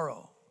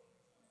sorrow.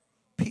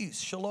 Peace,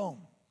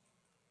 shalom.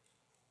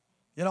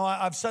 You know,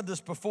 I've said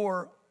this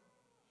before,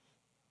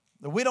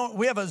 that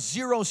we have a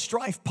zero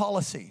strife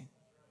policy.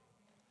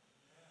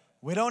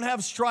 We don't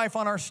have strife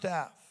on our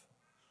staff.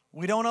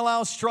 We don't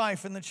allow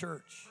strife in the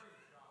church.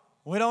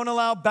 We don't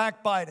allow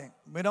backbiting.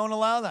 We don't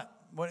allow that.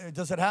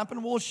 Does it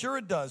happen? Well, sure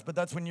it does, but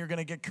that's when you're going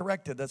to get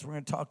corrected. That's when we're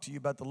going to talk to you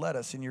about the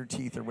lettuce in your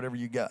teeth or whatever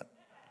you got.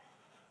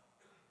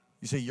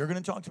 You say, you're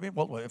going to talk to me?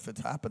 Well, if it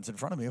happens in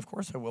front of me, of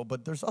course I will,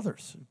 but there's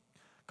others.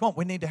 Come on,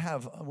 we need to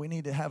have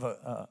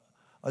a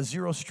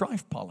zero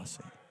strife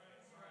policy.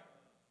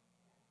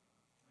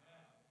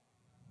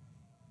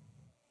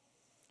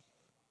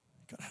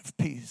 You've got to have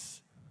peace.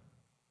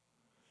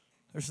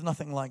 There's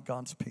nothing like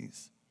God's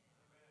peace.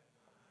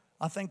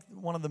 I think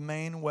one of the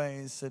main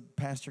ways that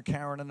Pastor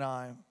Karen and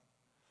I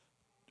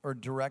or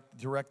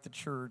direct the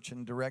church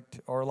and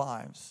direct our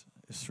lives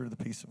is through the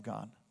peace of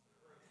God.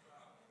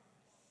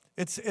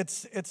 It's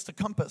the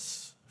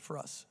compass for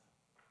us.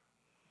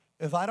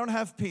 If I don't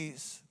have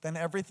peace, then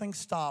everything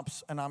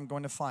stops and I'm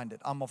going to find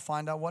it. I'm going to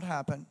find out what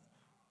happened.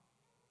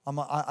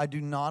 I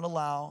do not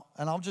allow,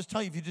 and I'll just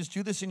tell you, if you just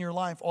do this in your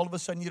life, all of a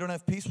sudden you don't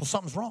have peace, well,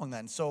 something's wrong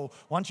then. So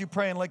why don't you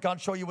pray and let God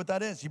show you what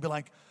that is? You'd be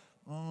like,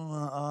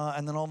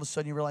 and then all of a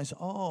sudden you realize,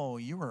 oh,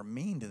 you were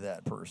mean to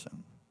that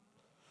person.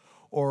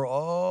 Or,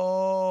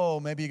 oh,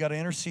 maybe you got to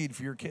intercede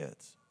for your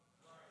kids.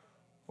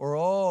 Or,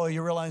 oh,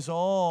 you realize,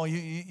 oh,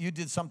 you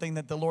did something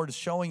that the Lord is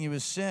showing you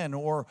is sin.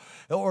 Or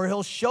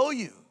he'll show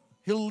you.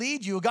 He'll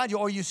lead you, he'll guide you.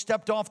 Or you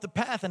stepped off the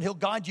path and he'll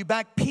guide you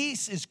back.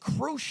 Peace is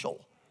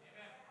crucial.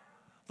 Amen.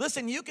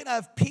 Listen, you can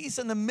have peace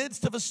in the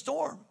midst of a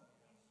storm.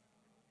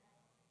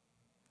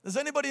 Does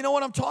anybody know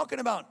what I'm talking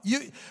about?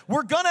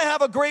 We're going to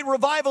have a great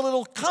revival.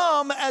 It'll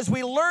come as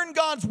we learn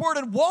God's word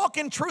and walk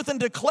in truth and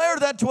declare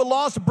that to a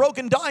lost,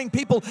 broken, dying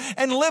people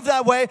and live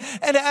that way.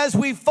 And as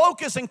we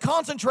focus and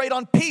concentrate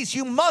on peace,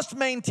 you must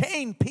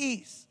maintain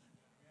peace.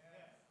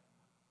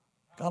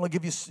 God will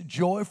give you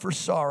joy for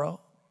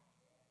sorrow.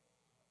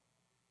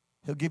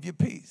 He'll give you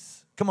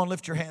peace. Come on,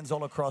 lift your hands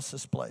all across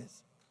this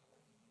place.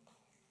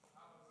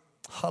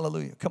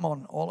 Hallelujah. Come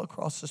on, all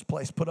across this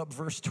place. Put up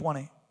verse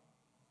 20.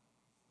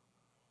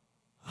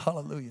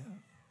 Hallelujah.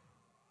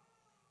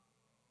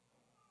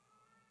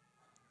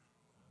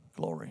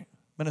 Glory.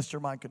 Minister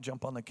Micah,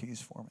 jump on the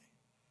keys for me.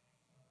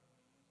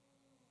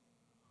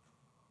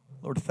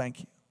 Lord, thank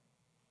you.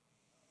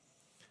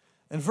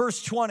 In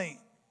verse 20,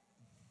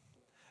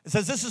 it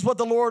says, this is what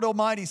the Lord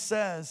Almighty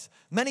says.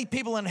 Many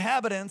people,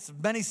 inhabitants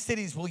of many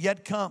cities will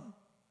yet come.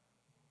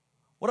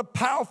 What a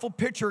powerful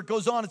picture. It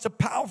goes on. It's a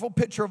powerful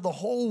picture of the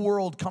whole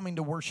world coming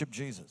to worship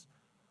Jesus.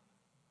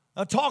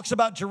 Now, it talks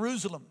about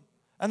Jerusalem.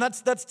 And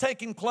that's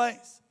taking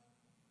place.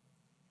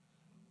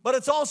 But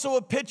it's also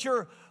a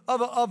picture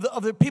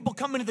of the people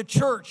coming to the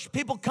church.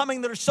 People coming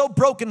that are so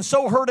broken,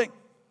 so hurting.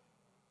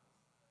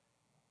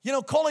 You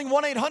know, calling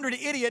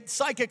 1-800-IDIOT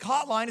psychic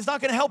hotline is not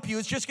going to help you.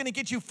 It's just going to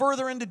get you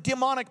further into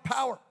demonic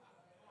power.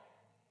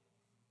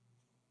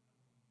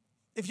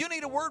 If you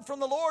need a word from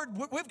the Lord,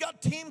 we've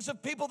got teams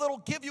of people that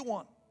will give you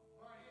one.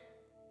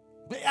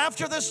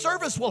 After this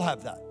service, we'll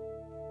have that.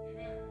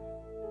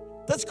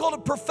 That's called a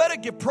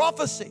prophetic gift,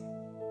 prophecy.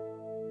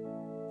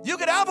 You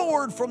could have a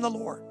word from the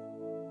Lord.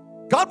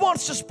 God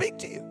wants to speak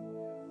to you.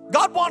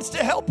 God wants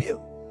to help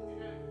you.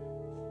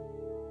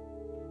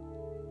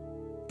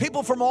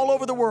 People from all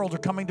over the world are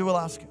coming to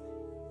Alaska.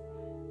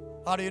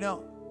 How do you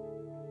know?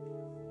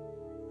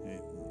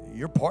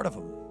 You're part of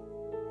them.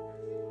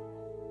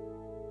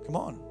 Come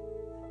on.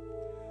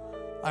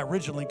 I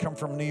originally come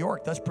from New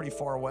York. That's pretty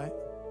far away.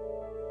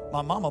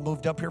 My mama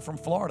moved up here from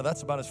Florida.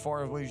 That's about as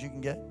far away as you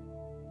can get.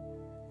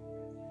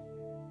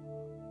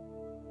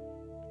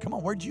 Come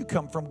on, where'd you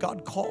come from?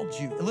 God called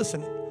you.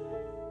 Listen,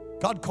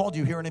 God called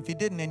you here, and if you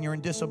didn't and you're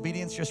in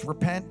disobedience, just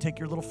repent, take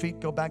your little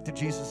feet, go back to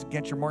Jesus, and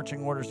get your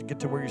marching orders and get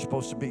to where you're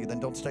supposed to be. Then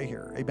don't stay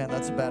here. Amen.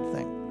 That's a bad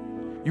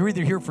thing. You're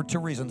either here for two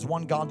reasons.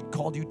 One, God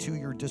called you. Two,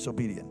 you're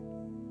disobedient.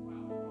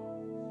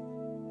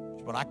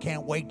 But I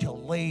can't wait to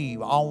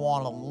leave. I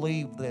want to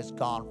leave this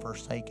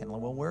God-forsaken.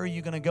 Well, where are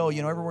you going to go?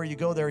 You know, everywhere you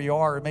go, there you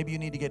are. Maybe you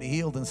need to get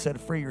healed and set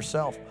free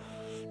yourself.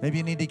 Maybe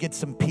you need to get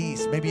some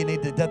peace. Maybe you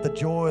need to let the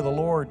joy of the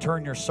Lord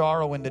turn your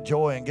sorrow into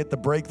joy and get the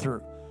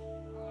breakthrough.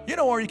 You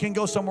know, or you can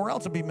go somewhere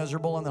else and be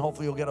miserable, and then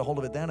hopefully you'll get a hold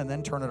of it then and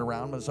then turn it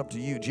around. But it's up to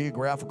you.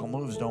 Geographical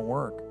moves don't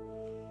work.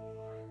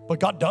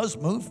 But God does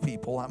move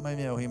people. I mean,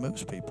 you know, he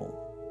moves people.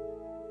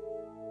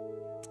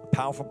 A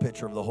powerful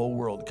picture of the whole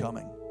world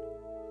coming.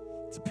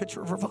 It's a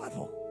picture of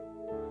revival.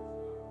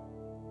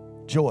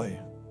 Joy.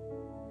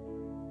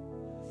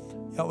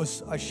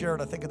 I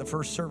shared, I think, in the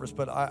first service,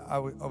 but I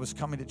was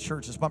coming to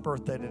church. It's my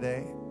birthday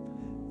today,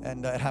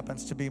 and it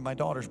happens to be my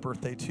daughter's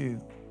birthday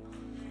too.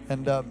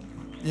 And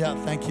yeah,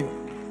 thank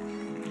you.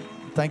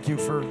 Thank you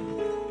for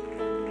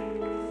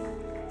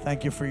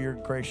your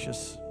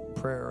gracious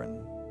prayer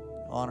and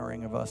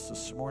honoring of us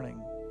this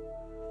morning.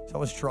 So I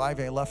was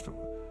driving, I left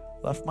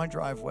my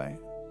driveway,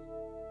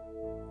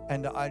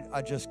 and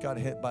I just got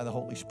hit by the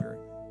Holy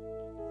Spirit.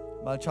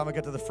 By the time I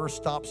got to the first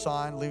stop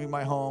sign, leaving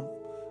my home,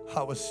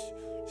 I was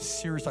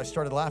serious. I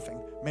started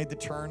laughing, made the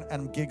turn,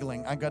 and I'm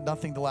giggling. I got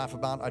nothing to laugh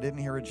about. I didn't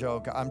hear a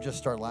joke. I'm just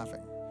started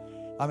laughing.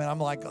 I mean, I'm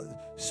like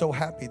so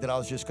happy that I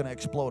was just going to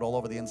explode all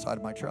over the inside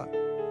of my truck.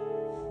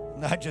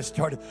 And I'm just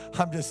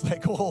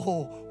like,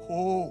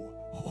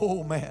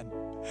 oh, man.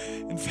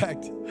 In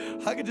fact,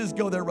 I could just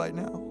go there right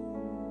now.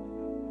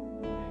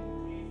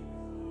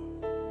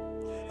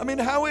 I mean,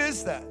 how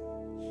is that?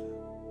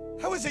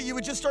 How is it you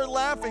would just start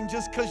laughing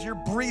just because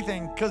you're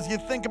breathing, because you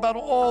think about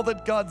all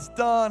that God's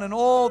done and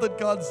all that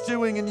God's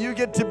doing, and you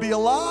get to be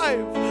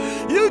alive.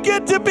 You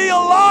get to be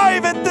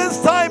alive at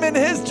this time in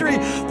history.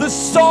 The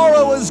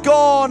sorrow is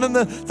gone, and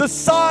the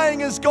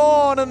sighing is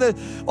gone, and the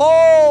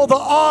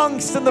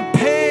angst and the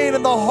pain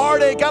and the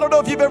heartache. I don't know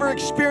if you've ever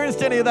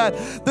experienced any of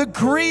that. The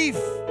grief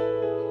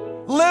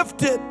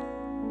lifted,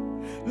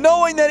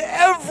 knowing that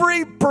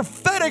every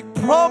prophetic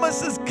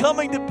promise is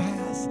coming to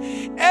pass.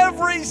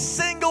 Every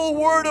single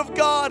word of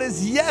God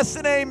is yes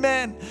and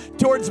amen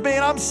towards me.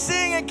 And I'm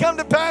seeing it come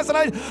to pass. And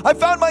I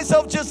found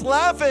myself just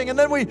laughing. And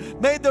then we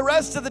made the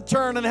rest of the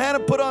turn. And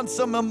Hannah put on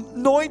some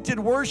anointed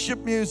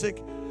worship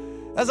music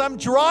as I'm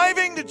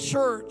driving to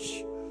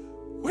church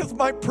with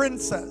my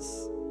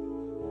princess,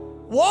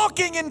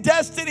 walking in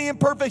destiny and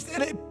purpose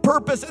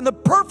and the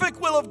perfect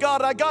will of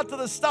God. I got to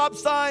the stop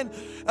sign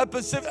at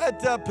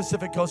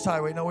Pacific Coast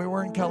Highway. No, we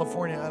were in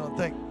California, I don't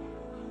think.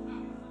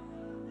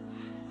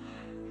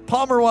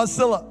 Palmer,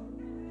 Wasilla.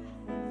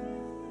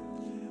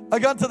 I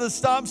got to the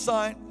stop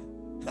sign.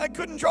 I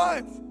couldn't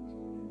drive.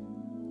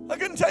 I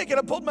couldn't take it.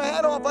 I pulled my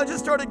hat off. I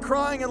just started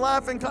crying and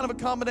laughing, kind of a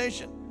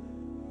combination.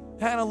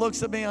 Hannah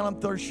looks at me, and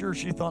I'm sure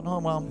she thought,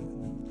 "Oh,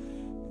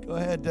 Mom, go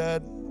ahead,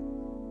 Dad.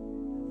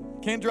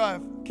 Can't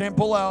drive. Can't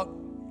pull out.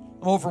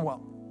 I'm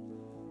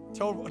overwhelmed.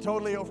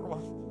 Totally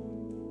overwhelmed."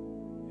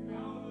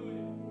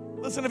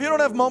 Listen, if you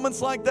don't have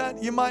moments like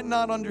that, you might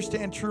not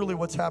understand truly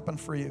what's happened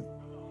for you.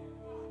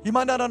 You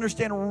might not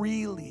understand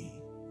really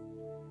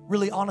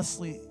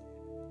honestly,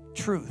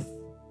 truth.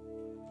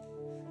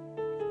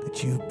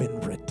 That you've been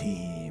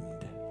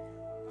redeemed.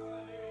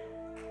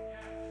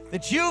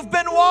 That you've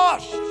been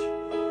washed.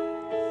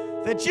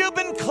 That you've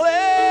been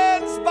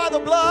cleansed by the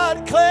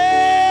blood,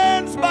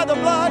 cleansed by the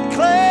blood,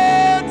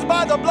 cleansed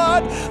by the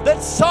blood.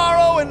 That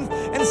sorrow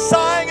and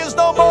sighing is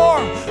no more.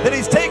 That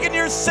He's taken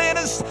your sin,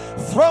 has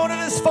thrown it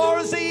as far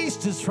as the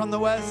east is from the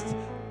west.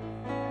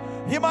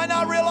 You might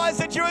not realize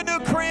that you're a new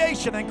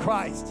creation in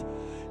Christ.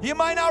 You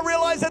might not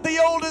realize that the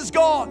old is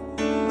gone,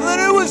 the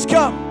new has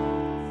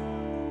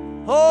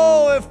come.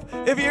 Oh,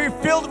 if you're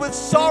filled with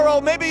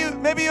sorrow, maybe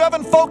you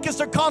haven't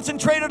focused or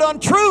concentrated on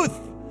truth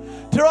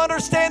to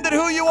understand that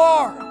who you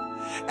are.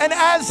 And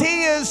as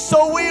He is,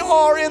 so we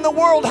are in the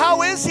world.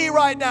 How is He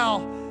right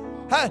now?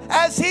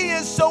 As He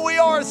is, so we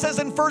are, it says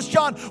in 1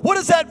 John. What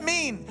does that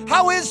mean?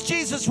 How is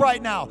Jesus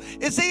right now?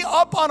 Is He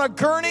up on a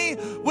gurney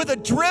with a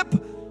drip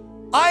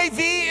IV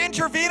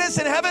intravenous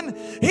in heaven?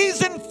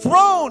 He's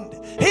enthroned.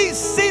 He's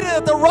seated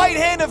at the right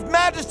hand of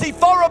majesty,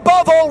 far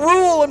above all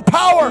rule and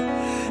power.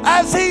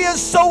 As He is,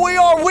 so we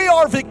are. We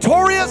are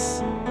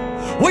victorious.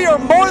 We are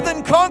more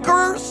than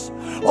conquerors.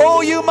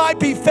 Oh, you might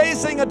be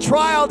facing a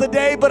trial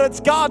today, but it's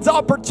God's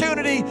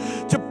opportunity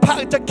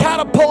to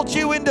catapult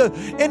you into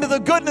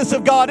the goodness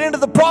of God, into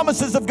the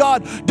promises of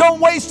God. Don't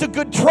waste a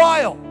good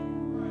trial.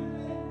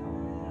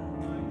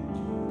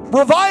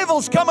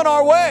 Revival's coming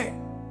our way.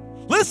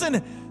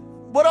 Listen,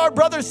 what our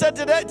brother said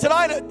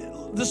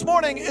this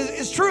morning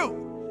is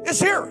true.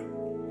 It's here.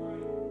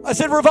 I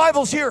said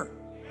revival's here.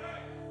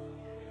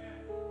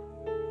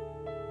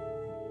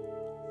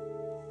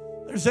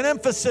 There's an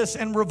emphasis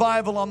in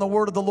revival on the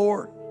word of the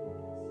Lord.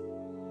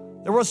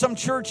 There were some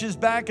churches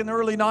back in the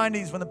early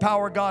 90s when the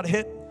power of God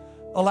hit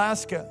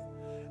Alaska.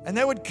 And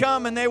they would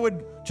come and they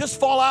would just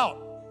fall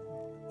out.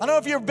 I don't know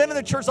if you've ever been in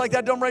a church like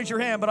that. Don't raise your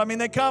hand. But I mean,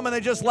 they come and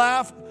they just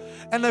laugh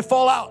and they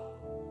fall out.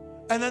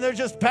 And then they're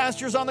just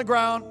pastors on the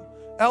ground,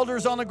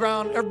 elders on the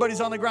ground,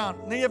 everybody's on the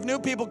ground. And then you have new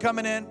people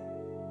coming in.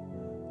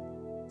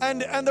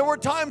 And there were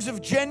times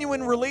of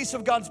genuine release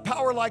of God's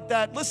power like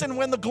that. Listen,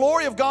 when the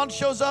glory of God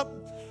shows up,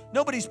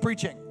 nobody's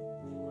preaching.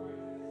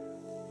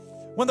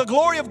 When the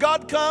glory of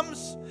God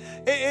comes,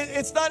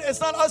 it's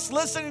not us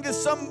listening to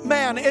some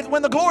man.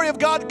 When the glory of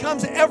God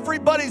comes,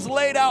 everybody's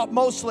laid out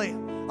mostly.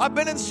 I've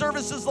been in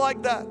services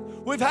like that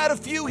We've had a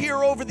few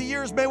here over the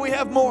years. May we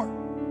have more.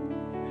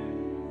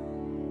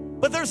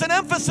 But there's an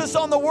emphasis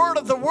on the Word.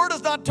 If the Word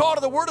is not taught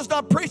or the Word is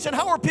not preached, and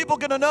how are people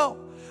going to know?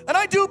 And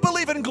I do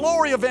believe in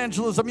glory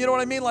evangelism. You know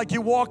what I mean? Like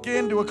you walk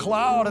into a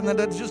cloud and then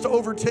it just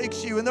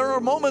overtakes you. And there are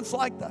moments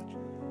like that.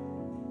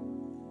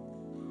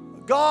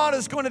 God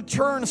is going to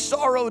turn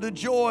sorrow to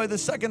joy. The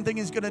second thing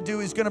He's going to do,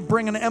 He's going to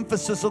bring an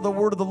emphasis of the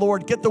Word of the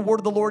Lord. Get the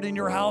Word of the Lord in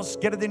your house.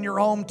 Get it in your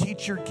home.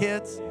 Teach your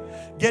kids.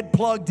 Get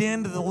plugged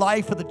into the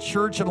life of the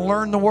church and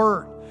learn the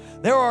Word.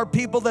 There are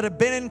people that have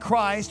been in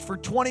Christ for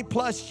 20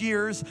 plus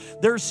years.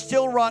 They're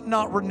still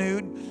not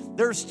renewed.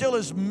 They're still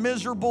as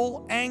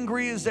miserable,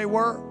 angry as they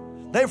were.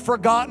 They've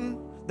forgotten.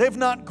 They've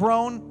not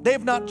grown.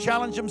 They've not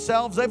challenged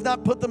themselves. They've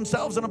not put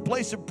themselves in a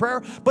place of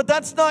prayer. But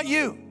that's not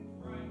you.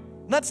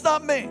 That's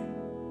not me.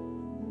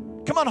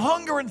 Come on,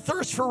 hunger and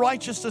thirst for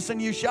righteousness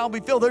and you shall be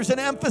filled. There's an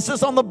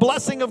emphasis on the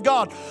blessing of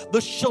God, the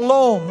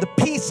shalom, the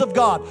peace of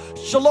God.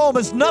 Shalom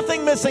is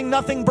nothing missing,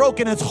 nothing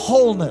broken. It's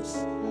wholeness.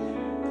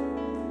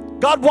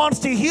 God wants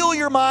to heal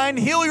your mind,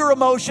 heal your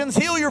emotions,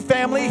 heal your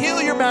family,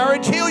 heal your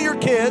marriage, heal your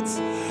kids.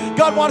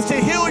 God wants to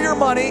heal your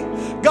money.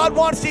 God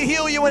wants to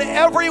heal you in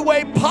every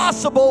way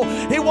possible.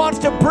 He wants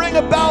to bring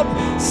about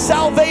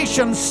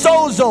salvation,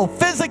 sozo,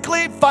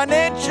 physically,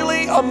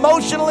 financially,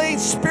 emotionally,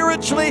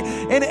 spiritually,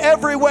 in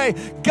every way.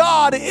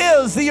 God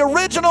is the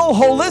original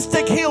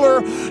holistic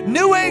healer.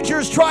 New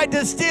Agers tried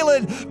to steal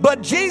it,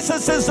 but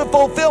Jesus is the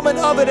fulfillment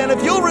of it. And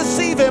if you'll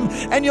receive Him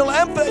and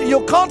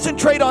you'll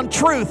concentrate on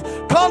truth,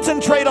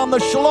 concentrate on the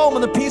shalom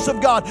and the peace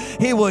of God,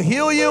 He will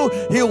heal you,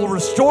 He will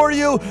restore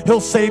you,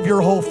 He'll save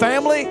your whole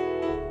family.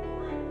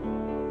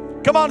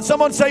 Come on,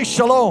 someone say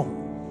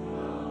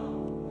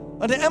shalom.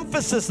 An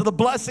emphasis of the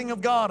blessing of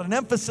God, an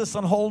emphasis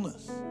on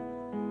wholeness.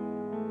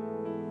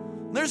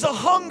 There's a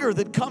hunger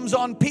that comes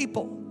on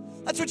people.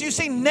 That's what you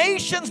see.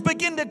 Nations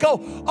begin to go,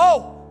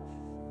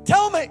 oh,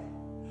 tell me,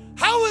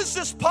 how is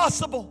this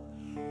possible?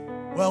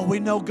 Well,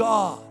 we know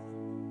God.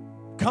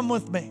 Come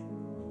with me.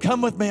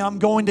 Come with me. I'm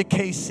going to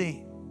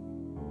KC.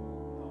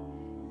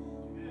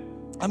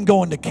 I'm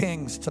going to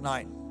Kings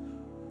tonight.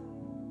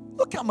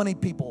 Look how many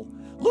people.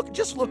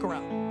 Just look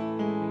around.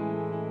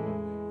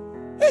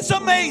 It's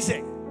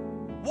amazing.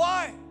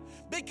 Why?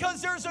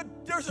 Because there's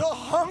a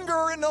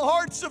hunger in the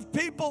hearts of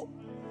people.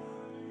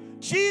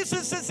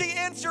 Jesus is the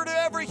answer to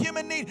every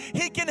human need.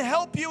 He can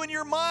help you in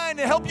your mind,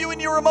 help you in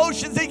your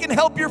emotions. He can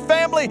help your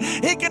family.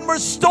 He can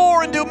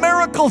restore and do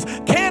miracles.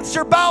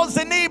 Cancer bows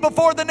the knee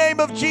before the name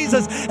of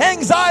Jesus.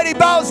 Anxiety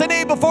bows the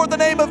knee before the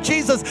name of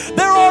Jesus.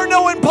 There are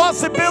no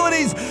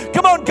impossibilities.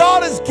 Come on,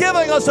 God is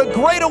giving us a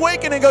great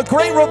awakening, a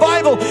great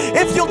revival,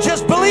 if you'll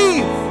just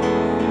believe.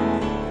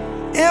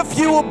 If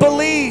you will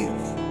believe,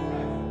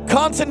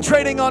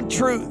 concentrating on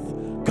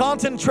truth,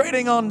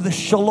 concentrating on the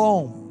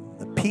shalom,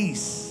 the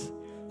peace,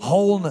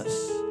 wholeness,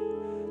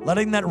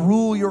 letting that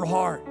rule your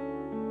heart.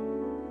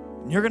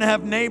 And you're going to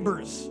have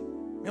neighbors.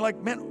 You're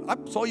like, man, I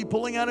saw you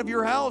pulling out of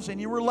your house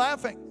and you were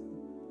laughing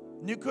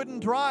and you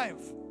couldn't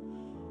drive.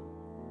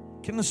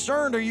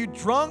 Concerned, are you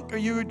drunk? Are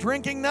you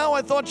drinking now?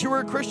 I thought you were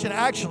a Christian.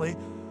 Actually,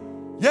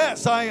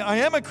 yes, I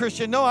am a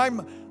Christian. No,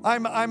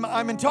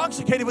 I'm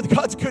intoxicated with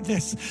God's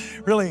goodness.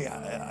 Really,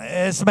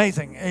 it's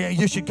amazing.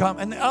 You should come.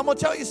 And I'm going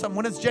to tell you something.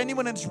 When it's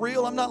genuine, it's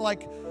real. I'm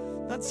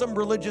not some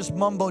religious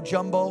mumbo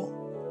jumbo.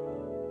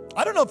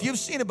 I don't know if you've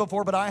seen it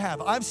before, but I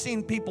have. I've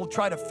seen people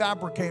try to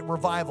fabricate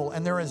revival,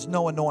 and there is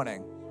no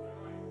anointing.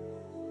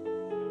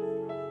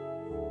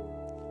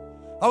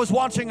 I was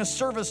watching a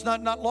service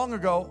not long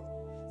ago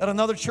at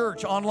another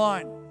church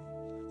online.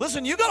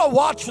 Listen, you got to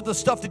watch for the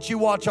stuff that you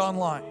watch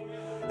online.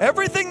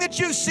 Everything that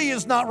you see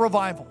is not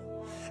revival.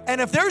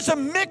 And if there's a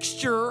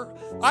mixture,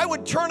 I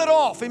would turn it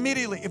off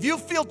immediately. If you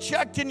feel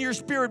checked in your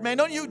spirit, man,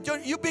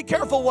 don't you be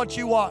careful what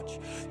you watch.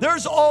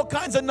 There's all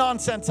kinds of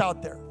nonsense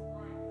out there.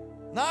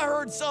 And I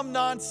heard some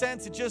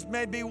nonsense that just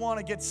made me want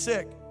to get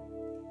sick.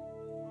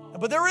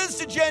 But there is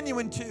the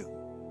genuine too.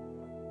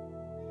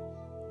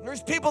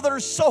 There's people that are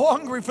so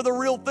hungry for the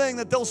real thing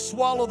that they'll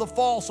swallow the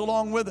false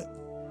along with it.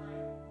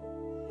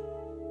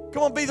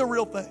 Come on, be the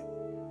real thing.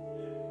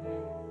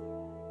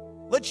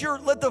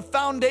 Let the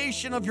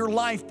foundation of your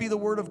life be the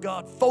Word of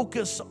God.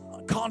 Focus,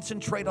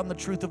 concentrate on the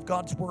truth of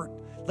God's Word.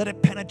 Let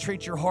it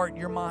penetrate your heart and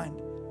your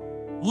mind.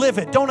 Live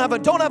it. Don't have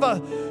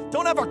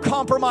a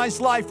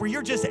compromised life where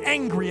you're just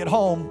angry at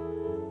home.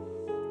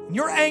 And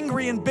you're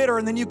angry and bitter,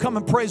 and then you come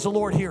and praise the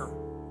Lord here.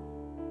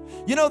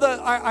 You know that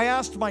I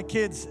asked my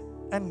kids,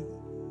 and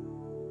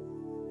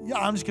yeah,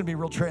 I'm just gonna be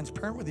real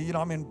transparent with you. You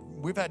know, I mean,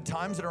 we've had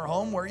times in our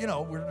home where, you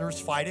know, there's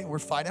fighting. We're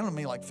fighting. I don't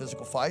mean like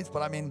physical fights,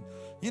 but I mean,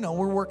 you know,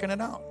 we're working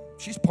it out.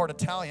 She's part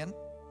Italian.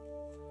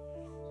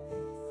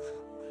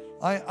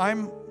 I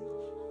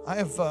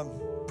have a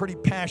pretty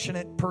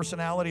passionate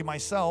personality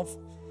myself.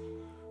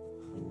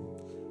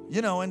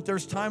 You know, and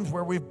there's times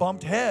where we've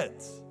bumped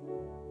heads.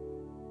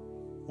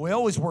 We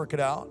always work it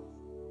out,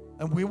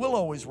 and we will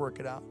always work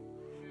it out.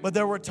 But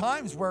there were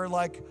times where,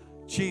 like,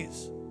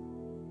 geez,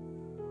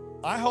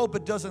 I hope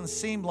it doesn't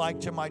seem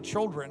like to my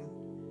children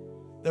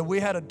that we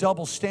had a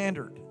double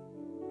standard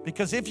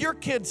Because if your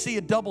kids see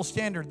a double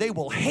standard, they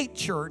will hate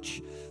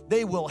church,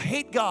 they will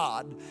hate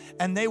God,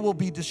 and they will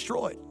be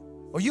destroyed.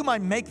 Or you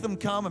might make them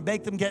come and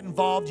make them get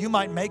involved. You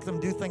might make them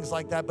do things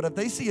like that. But if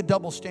they see a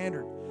double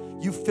standard,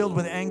 you filled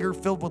with anger,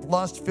 filled with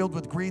lust, filled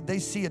with greed, they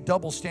see a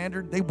double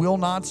standard. They will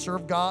not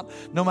serve God.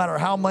 No matter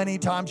how many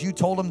times you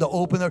told them to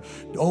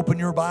open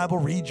your Bible,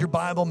 read your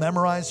Bible,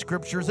 memorize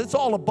scriptures. It's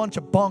all a bunch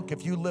of bunk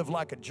if you live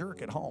like a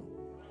jerk at home.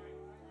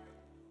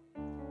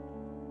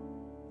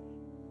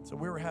 So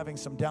we were having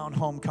some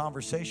down-home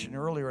conversation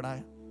earlier, and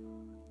I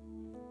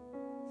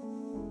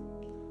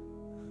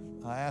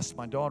asked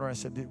my daughter, I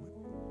said, do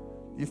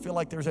you feel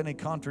like there's any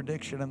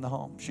contradiction in the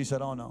home? She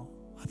said, oh, no.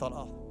 I thought,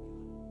 oh,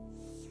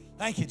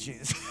 thank you,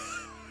 Jesus.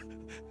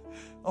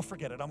 Oh,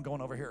 forget it. I'm going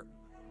over here.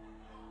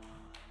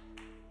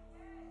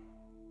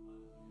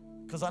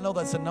 Because I know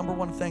that's the number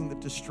one thing that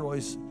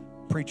destroys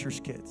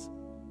preachers' kids.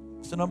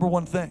 It's the number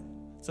one thing.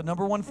 It's the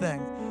number one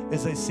thing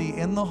is they see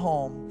in the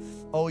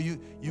home, oh, you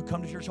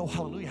come to church, oh,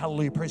 hallelujah,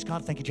 hallelujah, praise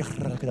God, thank you, Jesus.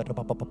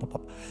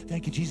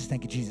 Thank you, Jesus,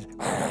 thank you, Jesus.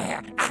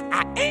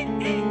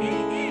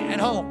 At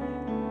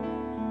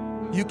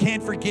home, you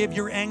can't forgive,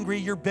 you're angry,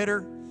 you're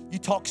bitter, you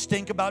talk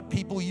stink about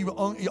people, you're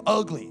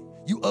ugly,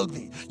 you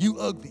ugly, you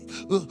ugly,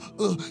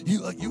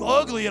 you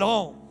ugly at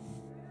home.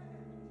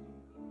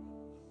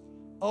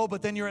 Oh,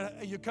 but then you're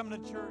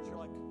coming to church, you're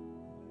like,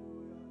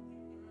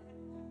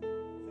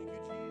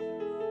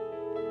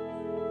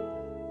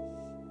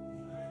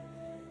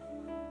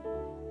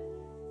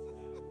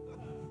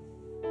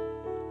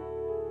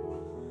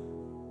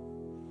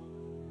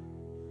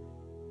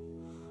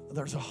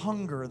 there's a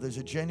hunger, there's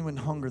a genuine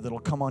hunger that'll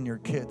come on your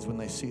kids when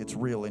they see it's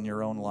real in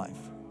your own life.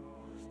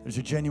 There's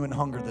a genuine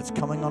hunger that's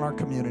coming on our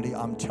community.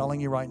 I'm telling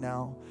you right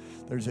now,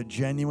 there's a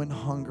genuine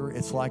hunger.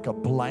 It's like a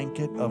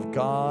blanket of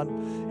God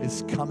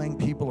is coming.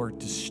 People are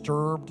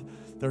disturbed.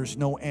 There's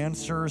no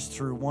answers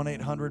through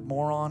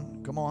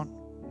 1-800-MORON. Come on.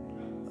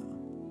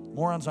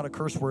 Moron's not a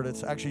curse word.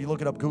 It's actually, you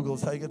look it up, Google,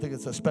 it's how you think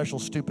it's a special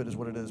stupid is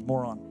what it is,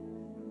 moron.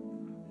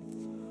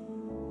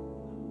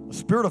 The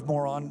spirit of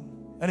moron.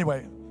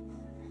 Anyway.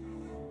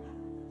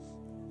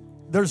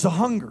 There's a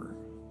hunger.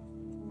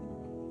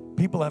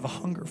 People have a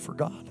hunger for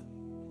God.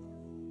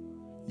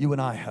 You and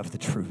I have the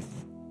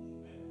truth.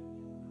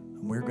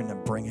 And we're going to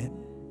bring it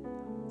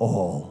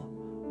all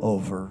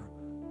over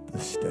the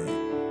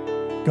state.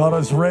 God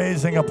is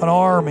raising up an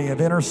army of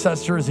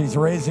intercessors. He's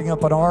raising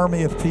up an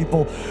army of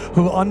people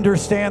who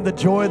understand the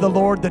joy of the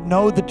Lord, that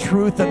know the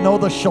truth, that know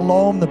the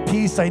shalom, the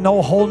peace. They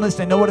know wholeness.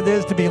 They know what it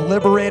is to be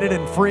liberated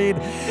and freed.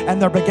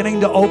 And they're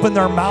beginning to open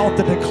their mouth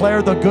to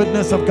declare the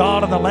goodness of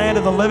God in the land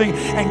of the living.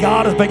 And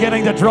God is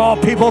beginning to draw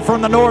people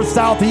from the north,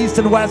 south, east,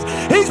 and west.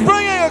 He's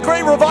bringing a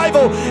great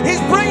revival. He's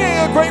bringing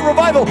a great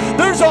revival.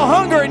 There's a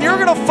hunger, and you're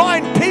going to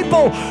find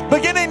people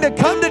beginning to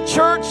come to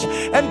church,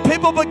 and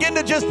people begin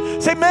to just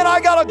say, man, I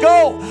got to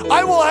go.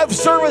 I will have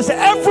service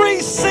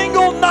every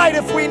single night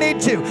if we need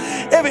to.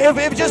 If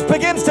it just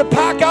begins to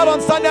pack out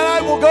on Sunday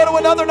night, we'll go to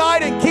another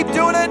night and keep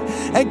doing it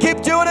and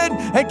keep doing it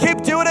and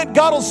keep doing it.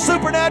 God will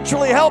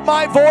supernaturally help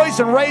my voice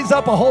and raise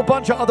up a whole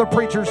bunch of other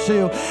preachers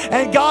too.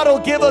 And God will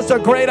give us a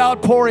great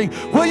outpouring.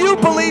 Will you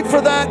believe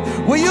for that?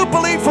 Will you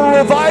believe for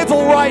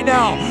revival right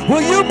now? Will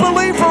you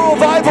believe for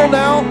revival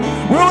now?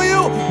 Will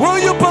you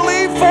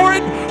believe for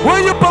it?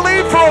 Will you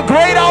believe for a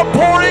great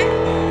outpouring?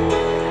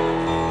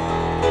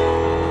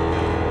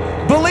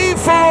 Believe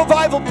for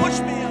revival.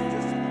 Push me up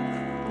just a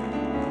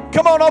minute.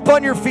 Come on up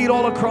on your feet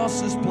all across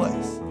this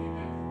place.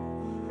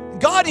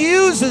 God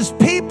uses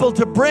people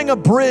to bring a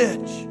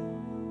bridge.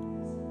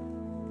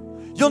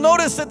 You'll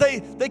notice that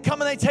they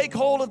come and they take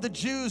hold of the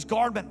Jews'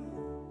 garment.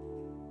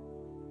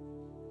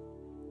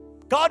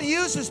 God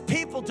uses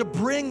people to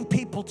bring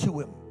people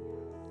to Him.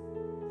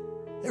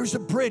 There's a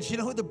bridge. You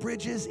know who the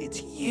bridge is?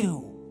 It's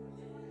you.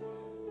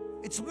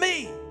 It's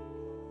me.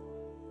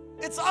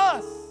 It's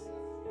us.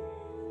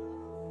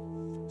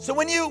 So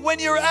when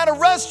you're at a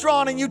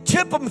restaurant and you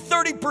tip them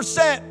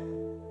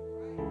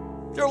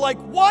 30%, they're like,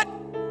 what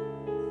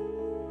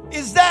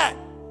is that?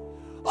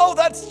 Oh,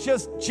 that's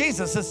just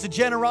Jesus. It's the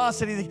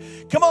generosity.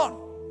 Come on.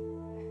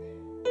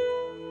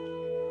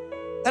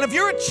 And if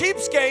you're a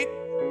cheapskate,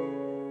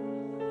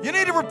 you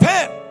need to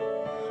repent.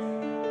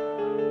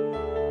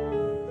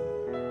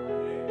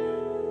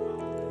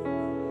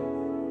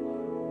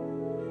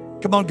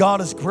 Come on,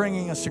 God is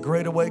bringing us a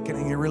great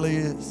awakening. He really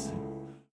is.